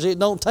dollars. It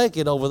don't take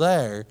it over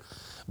there.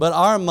 But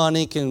our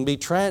money can be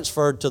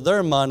transferred to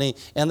their money,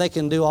 and they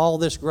can do all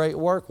this great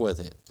work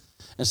with it.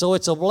 And so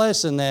it's a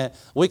blessing that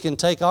we can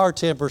take our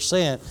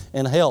 10%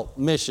 and help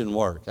mission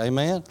work.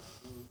 Amen?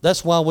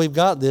 That's why we've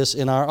got this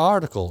in our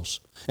articles.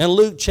 In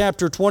Luke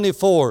chapter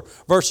 24,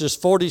 verses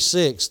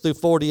 46 through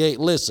 48,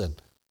 listen.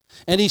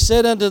 And he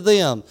said unto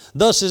them,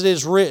 thus it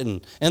is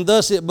written, and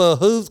thus it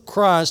behooved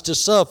Christ to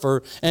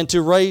suffer and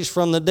to raise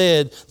from the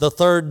dead the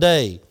third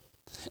day.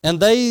 And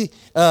they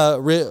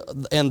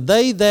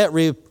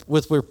that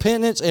with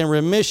repentance and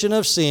remission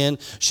of sin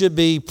should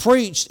be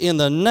preached in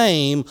the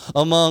name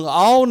among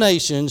all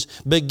nations,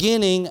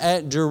 beginning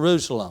at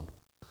Jerusalem.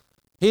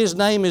 His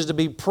name is to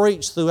be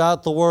preached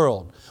throughout the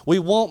world. We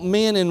want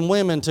men and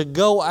women to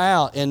go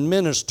out and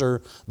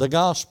minister the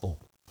gospel.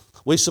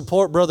 We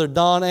support Brother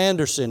Don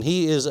Anderson.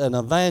 He is an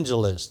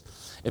evangelist.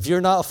 If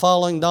you're not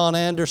following Don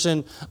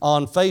Anderson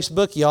on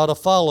Facebook, you ought to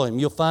follow him.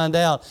 You'll find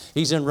out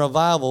he's in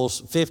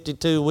revivals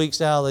 52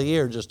 weeks out of the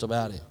year, just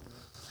about it.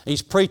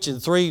 He's preaching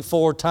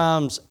 3-4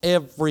 times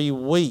every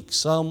week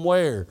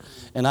somewhere.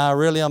 And I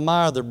really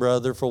admire the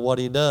brother for what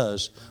he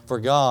does for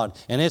God.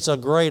 And it's a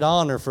great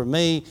honor for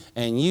me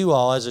and you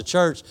all as a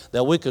church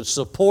that we could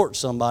support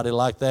somebody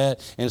like that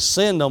and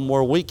send them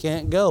where we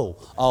can't go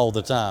all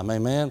the time.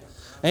 Amen.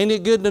 Ain't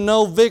it good to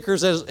know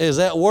Vickers is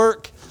at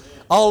work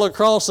all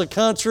across the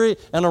country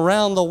and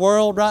around the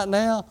world right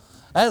now?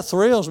 That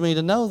thrills me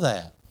to know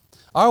that.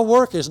 Our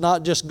work is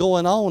not just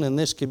going on in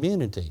this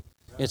community.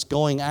 It's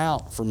going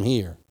out from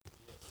here.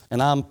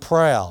 And I'm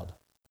proud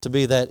to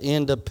be that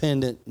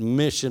independent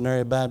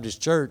missionary Baptist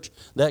church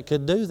that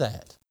could do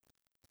that.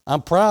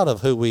 I'm proud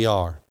of who we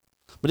are.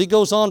 But he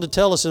goes on to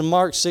tell us in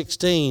Mark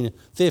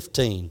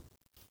 16:15.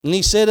 And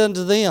he said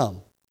unto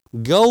them,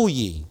 go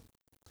ye.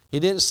 He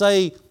didn't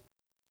say,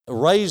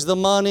 raise the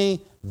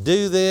money,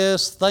 do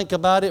this, think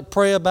about it,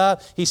 pray about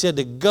it. He said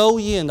to go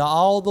ye into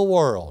all the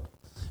world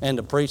and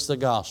to preach the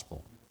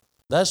gospel.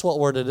 That's what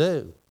we're to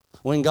do.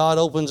 When God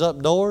opens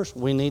up doors,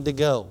 we need to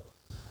go.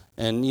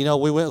 And, you know,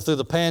 we went through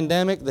the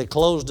pandemic. They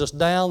closed us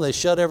down. They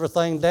shut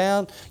everything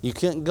down. You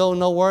couldn't go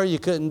nowhere. You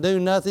couldn't do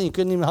nothing. You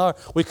couldn't even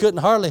we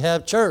couldn't hardly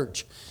have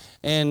church.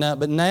 And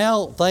but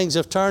now things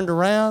have turned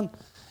around.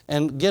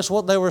 And guess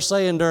what they were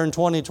saying during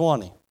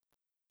 2020?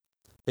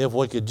 If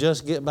we could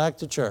just get back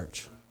to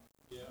church.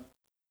 Yeah.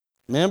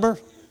 Remember?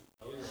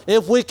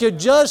 If we could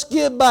just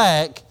get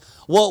back,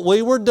 what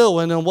we were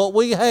doing and what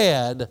we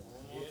had.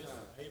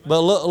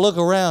 But look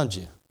around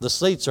you. The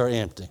seats are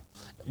empty.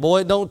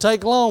 Boy, it don't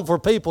take long for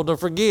people to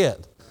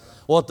forget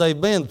what they've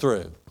been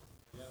through.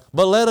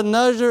 But let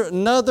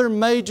another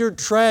major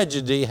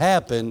tragedy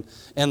happen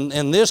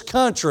in this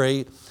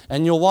country,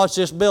 and you'll watch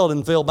this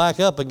building fill back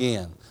up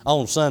again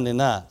on Sunday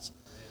nights.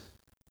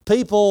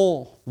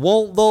 People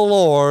want the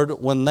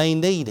Lord when they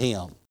need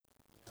Him.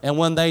 And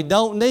when they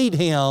don't need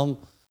Him,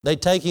 they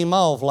take Him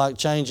off like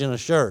changing a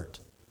shirt.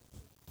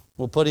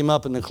 We'll put Him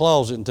up in the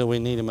closet until we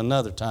need Him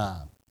another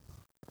time.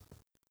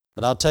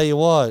 But I'll tell you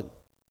what,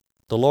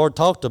 the Lord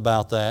talked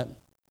about that.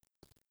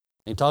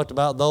 He talked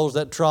about those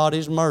that trod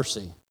His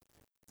mercy,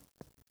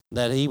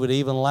 that He would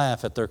even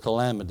laugh at their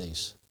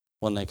calamities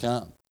when they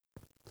come.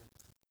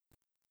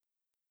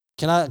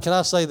 Can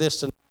I say this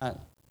tonight?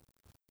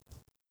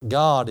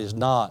 God is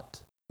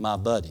not my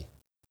buddy.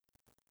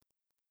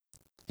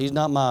 He's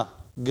not my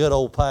good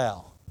old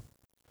pal.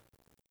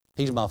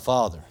 He's my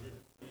Father.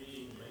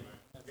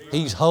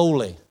 He's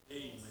holy.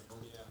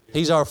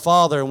 He's our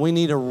Father, and we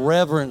need to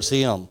reverence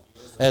Him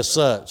as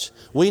such.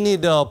 We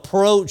need to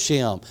approach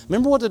Him.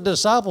 Remember what the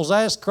disciples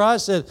asked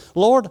Christ, said,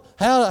 Lord,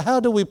 how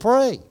do we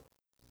pray?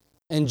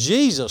 And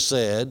Jesus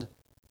said,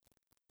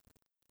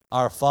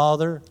 Our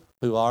Father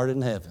who art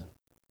in heaven,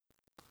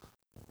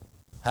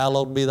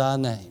 hallowed be thy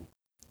name.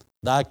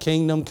 Thy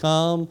kingdom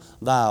come,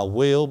 thy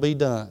will be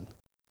done.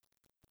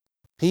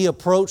 He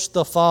approached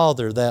the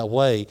Father that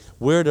way.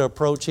 We're to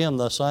approach Him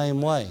the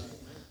same way.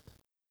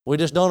 We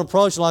just don't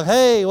approach Him like,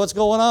 hey, what's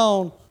going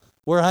on?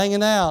 We're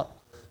hanging out,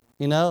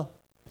 you know.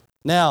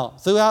 Now,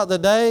 throughout the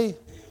day,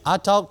 I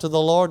talk to the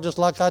Lord just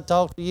like I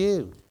talk to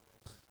you.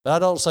 But I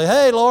don't say,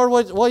 hey, Lord,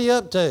 what are you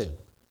up to?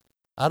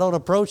 I don't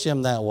approach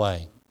Him that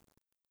way.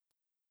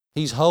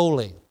 He's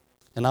holy,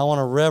 and I want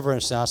to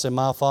reverence Him. I say,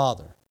 my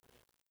Father,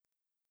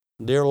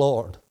 dear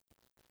Lord,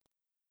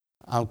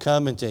 I'm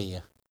coming to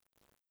you.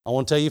 I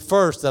want to tell you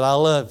first that I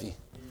love you.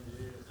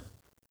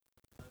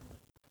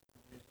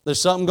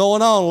 There's something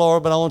going on,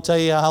 Lord, but I want to tell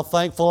you how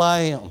thankful I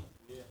am.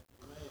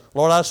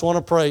 Lord, I just want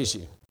to praise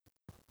you.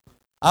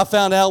 I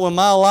found out when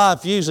my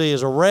life usually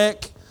is a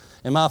wreck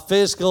and my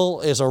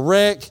physical is a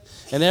wreck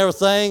and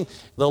everything,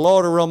 the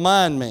Lord will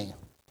remind me,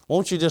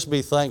 won't you just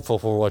be thankful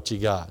for what you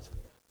got?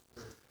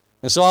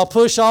 And so I'll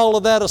push all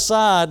of that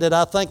aside that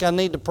I think I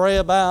need to pray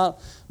about,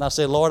 and I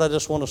say, Lord, I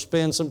just want to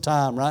spend some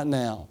time right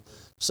now.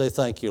 Say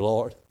thank you,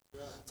 Lord.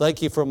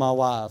 Thank you for my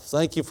wife.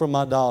 Thank you for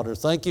my daughter.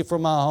 Thank you for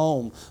my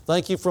home.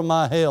 Thank you for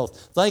my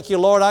health. Thank you,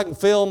 Lord, I can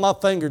feel my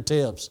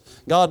fingertips.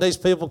 God, these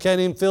people can't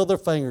even feel their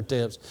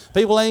fingertips.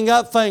 People ain't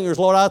got fingers.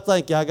 Lord, I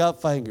thank you, I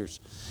got fingers.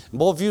 And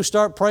boy, if you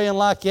start praying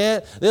like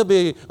that, there'll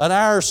be an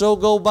hour or so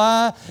go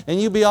by,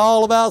 and you'll be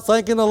all about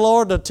thanking the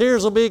Lord. The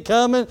tears will be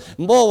coming,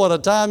 and boy, what a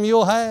time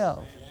you'll have.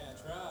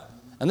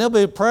 And there'll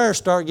be prayers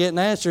start getting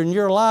answered in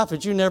your life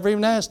that you never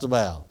even asked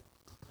about.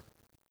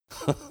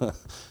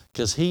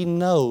 Because He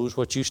knows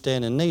what you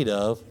stand in need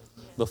of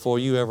before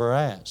you ever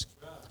ask.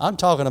 I'm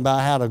talking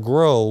about how to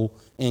grow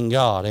in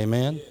God.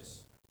 Amen?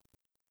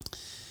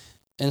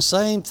 And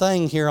same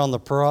thing here on the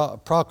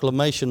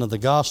proclamation of the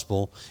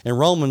gospel. In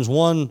Romans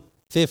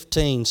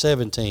 1:15,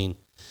 17,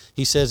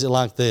 he says it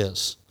like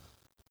this.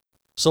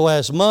 So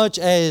as much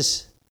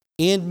as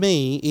in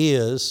me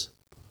is,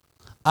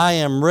 I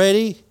am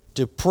ready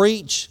to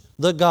preach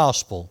the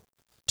gospel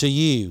to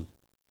you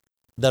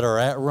that are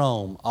at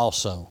Rome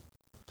also.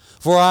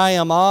 For I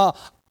am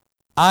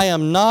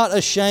not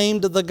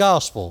ashamed of the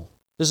gospel.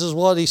 This is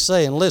what he's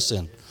saying.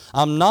 Listen,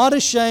 I'm not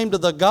ashamed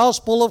of the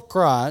gospel of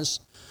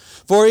Christ,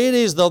 for it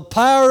is the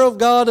power of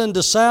God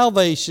unto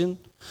salvation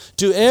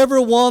to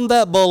everyone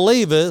that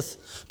believeth,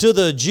 to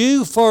the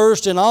Jew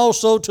first and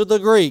also to the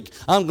Greek.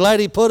 I'm glad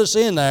he put us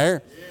in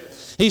there.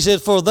 Yes. He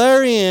said, for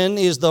therein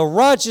is the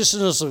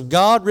righteousness of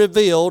God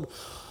revealed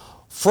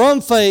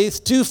from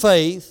faith to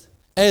faith,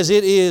 as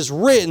it is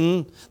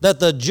written, that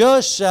the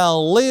just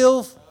shall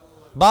live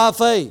by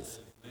faith.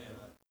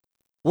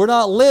 We're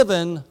not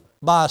living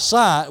by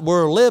sight,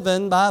 we're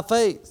living by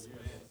faith.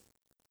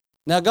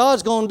 Now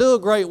God's going to do a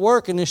great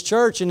work in this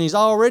church, and He's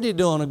already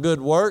doing a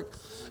good work,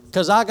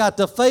 because I got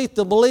the faith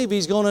to believe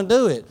He's going to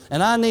do it.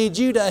 And I need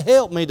you to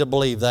help me to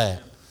believe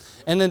that.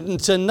 And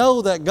to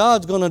know that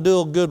God's going to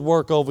do a good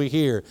work over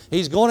here.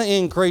 He's going to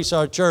increase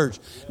our church.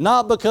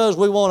 Not because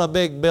we want a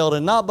big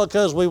building, not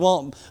because we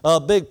want a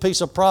big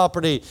piece of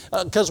property,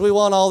 because we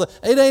want all that.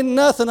 It ain't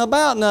nothing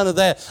about none of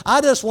that. I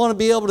just want to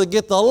be able to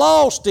get the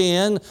lost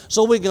in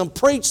so we can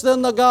preach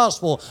them the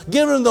gospel.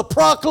 Give them the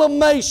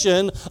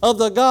proclamation of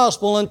the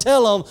gospel and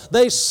tell them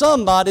there's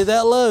somebody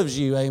that loves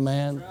you.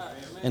 Amen.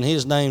 And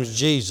His name's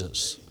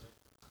Jesus.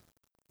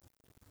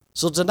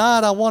 So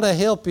tonight I want to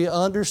help you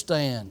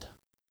understand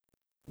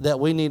that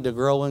we need to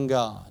grow in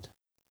God.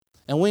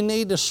 And we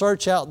need to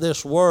search out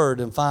this Word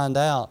and find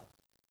out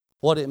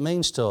what it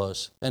means to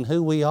us and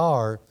who we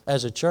are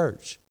as a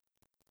church.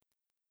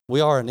 We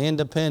are an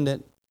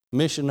independent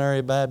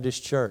missionary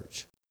Baptist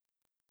church.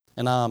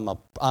 And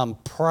I'm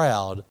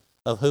proud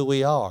of who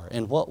we are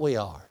and what we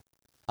are.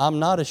 I'm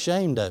not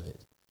ashamed of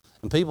it.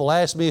 And people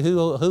ask me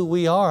who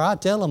we are, I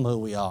tell them who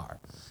we are,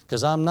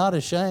 because I'm not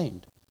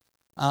ashamed.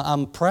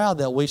 I'm proud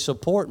that we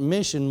support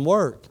mission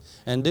work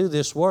and do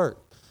this work.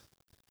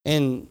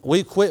 And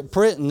we quit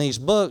printing these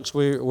books.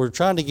 We're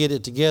trying to get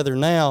it together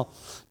now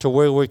to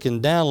where we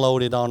can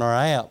download it on our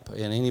app.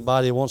 And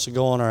anybody who wants to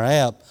go on our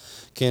app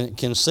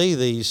can see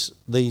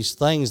these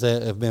things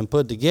that have been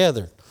put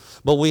together.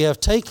 But we have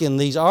taken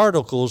these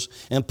articles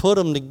and put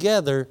them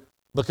together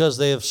because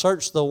they have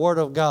searched the Word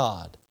of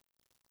God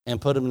and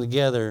put them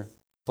together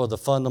for the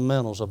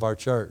fundamentals of our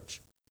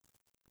church.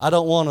 I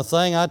don't want a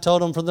thing, I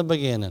told them from the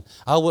beginning,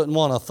 I wouldn't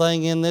want a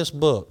thing in this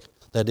book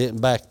that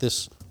didn't back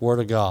this Word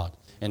of God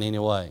in any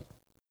way.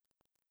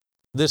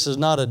 This is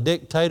not a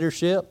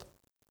dictatorship.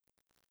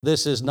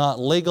 This is not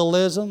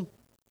legalism.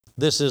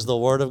 This is the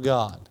Word of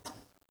God.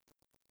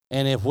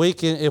 And if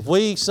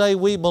we say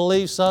we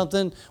believe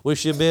something, we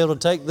should be able to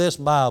take this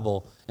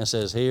Bible and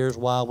says, here's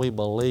why we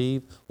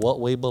believe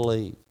what we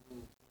believe.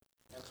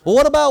 Well,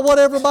 what about what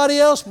everybody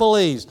else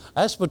believes?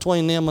 That's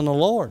between them and the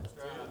Lord.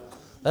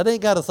 That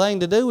ain't got a thing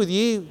to do with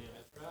you.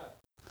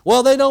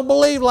 Well, they don't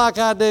believe like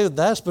I do.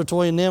 That's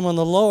between them and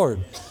the Lord.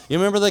 You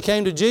remember they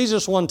came to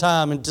Jesus one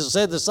time and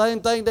said the same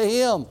thing to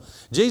him.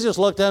 Jesus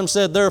looked at them and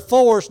said, they're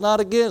for us, not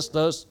against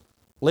us.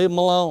 Leave them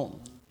alone.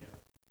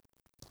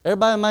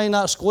 Everybody may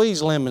not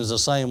squeeze lemons the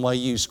same way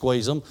you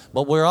squeeze them,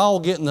 but we're all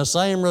getting the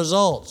same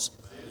results.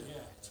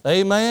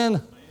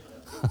 Amen?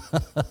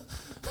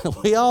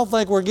 We all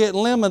think we're getting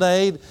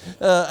lemonade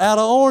out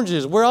of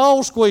oranges. We're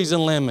all squeezing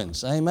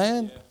lemons.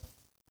 Amen?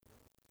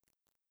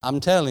 I'm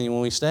telling you,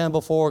 when we stand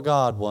before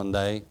God one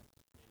day,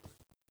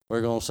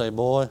 we're going to say,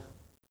 boy,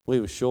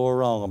 we were sure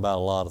wrong about a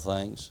lot of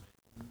things.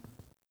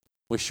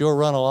 We sure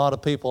run a lot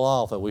of people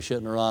off that we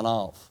shouldn't run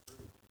off.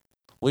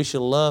 We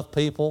should love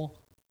people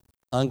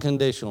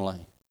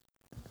unconditionally.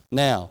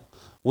 Now,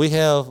 we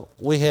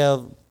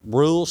have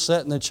rules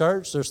set in the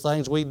church. There's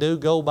things we do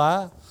go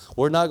by.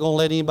 We're not going to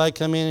let anybody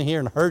come in here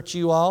and hurt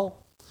you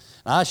all.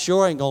 And I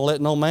sure ain't going to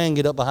let no man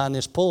get up behind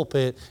this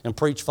pulpit and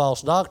preach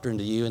false doctrine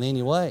to you in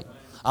any way.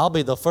 I'll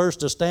be the first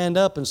to stand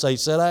up and say,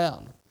 sit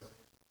down.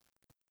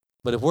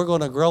 But if we're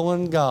going to grow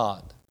in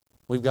God,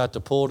 we've got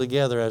to pull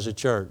together as a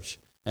church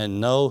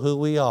and know who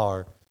we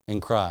are in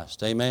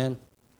Christ. Amen?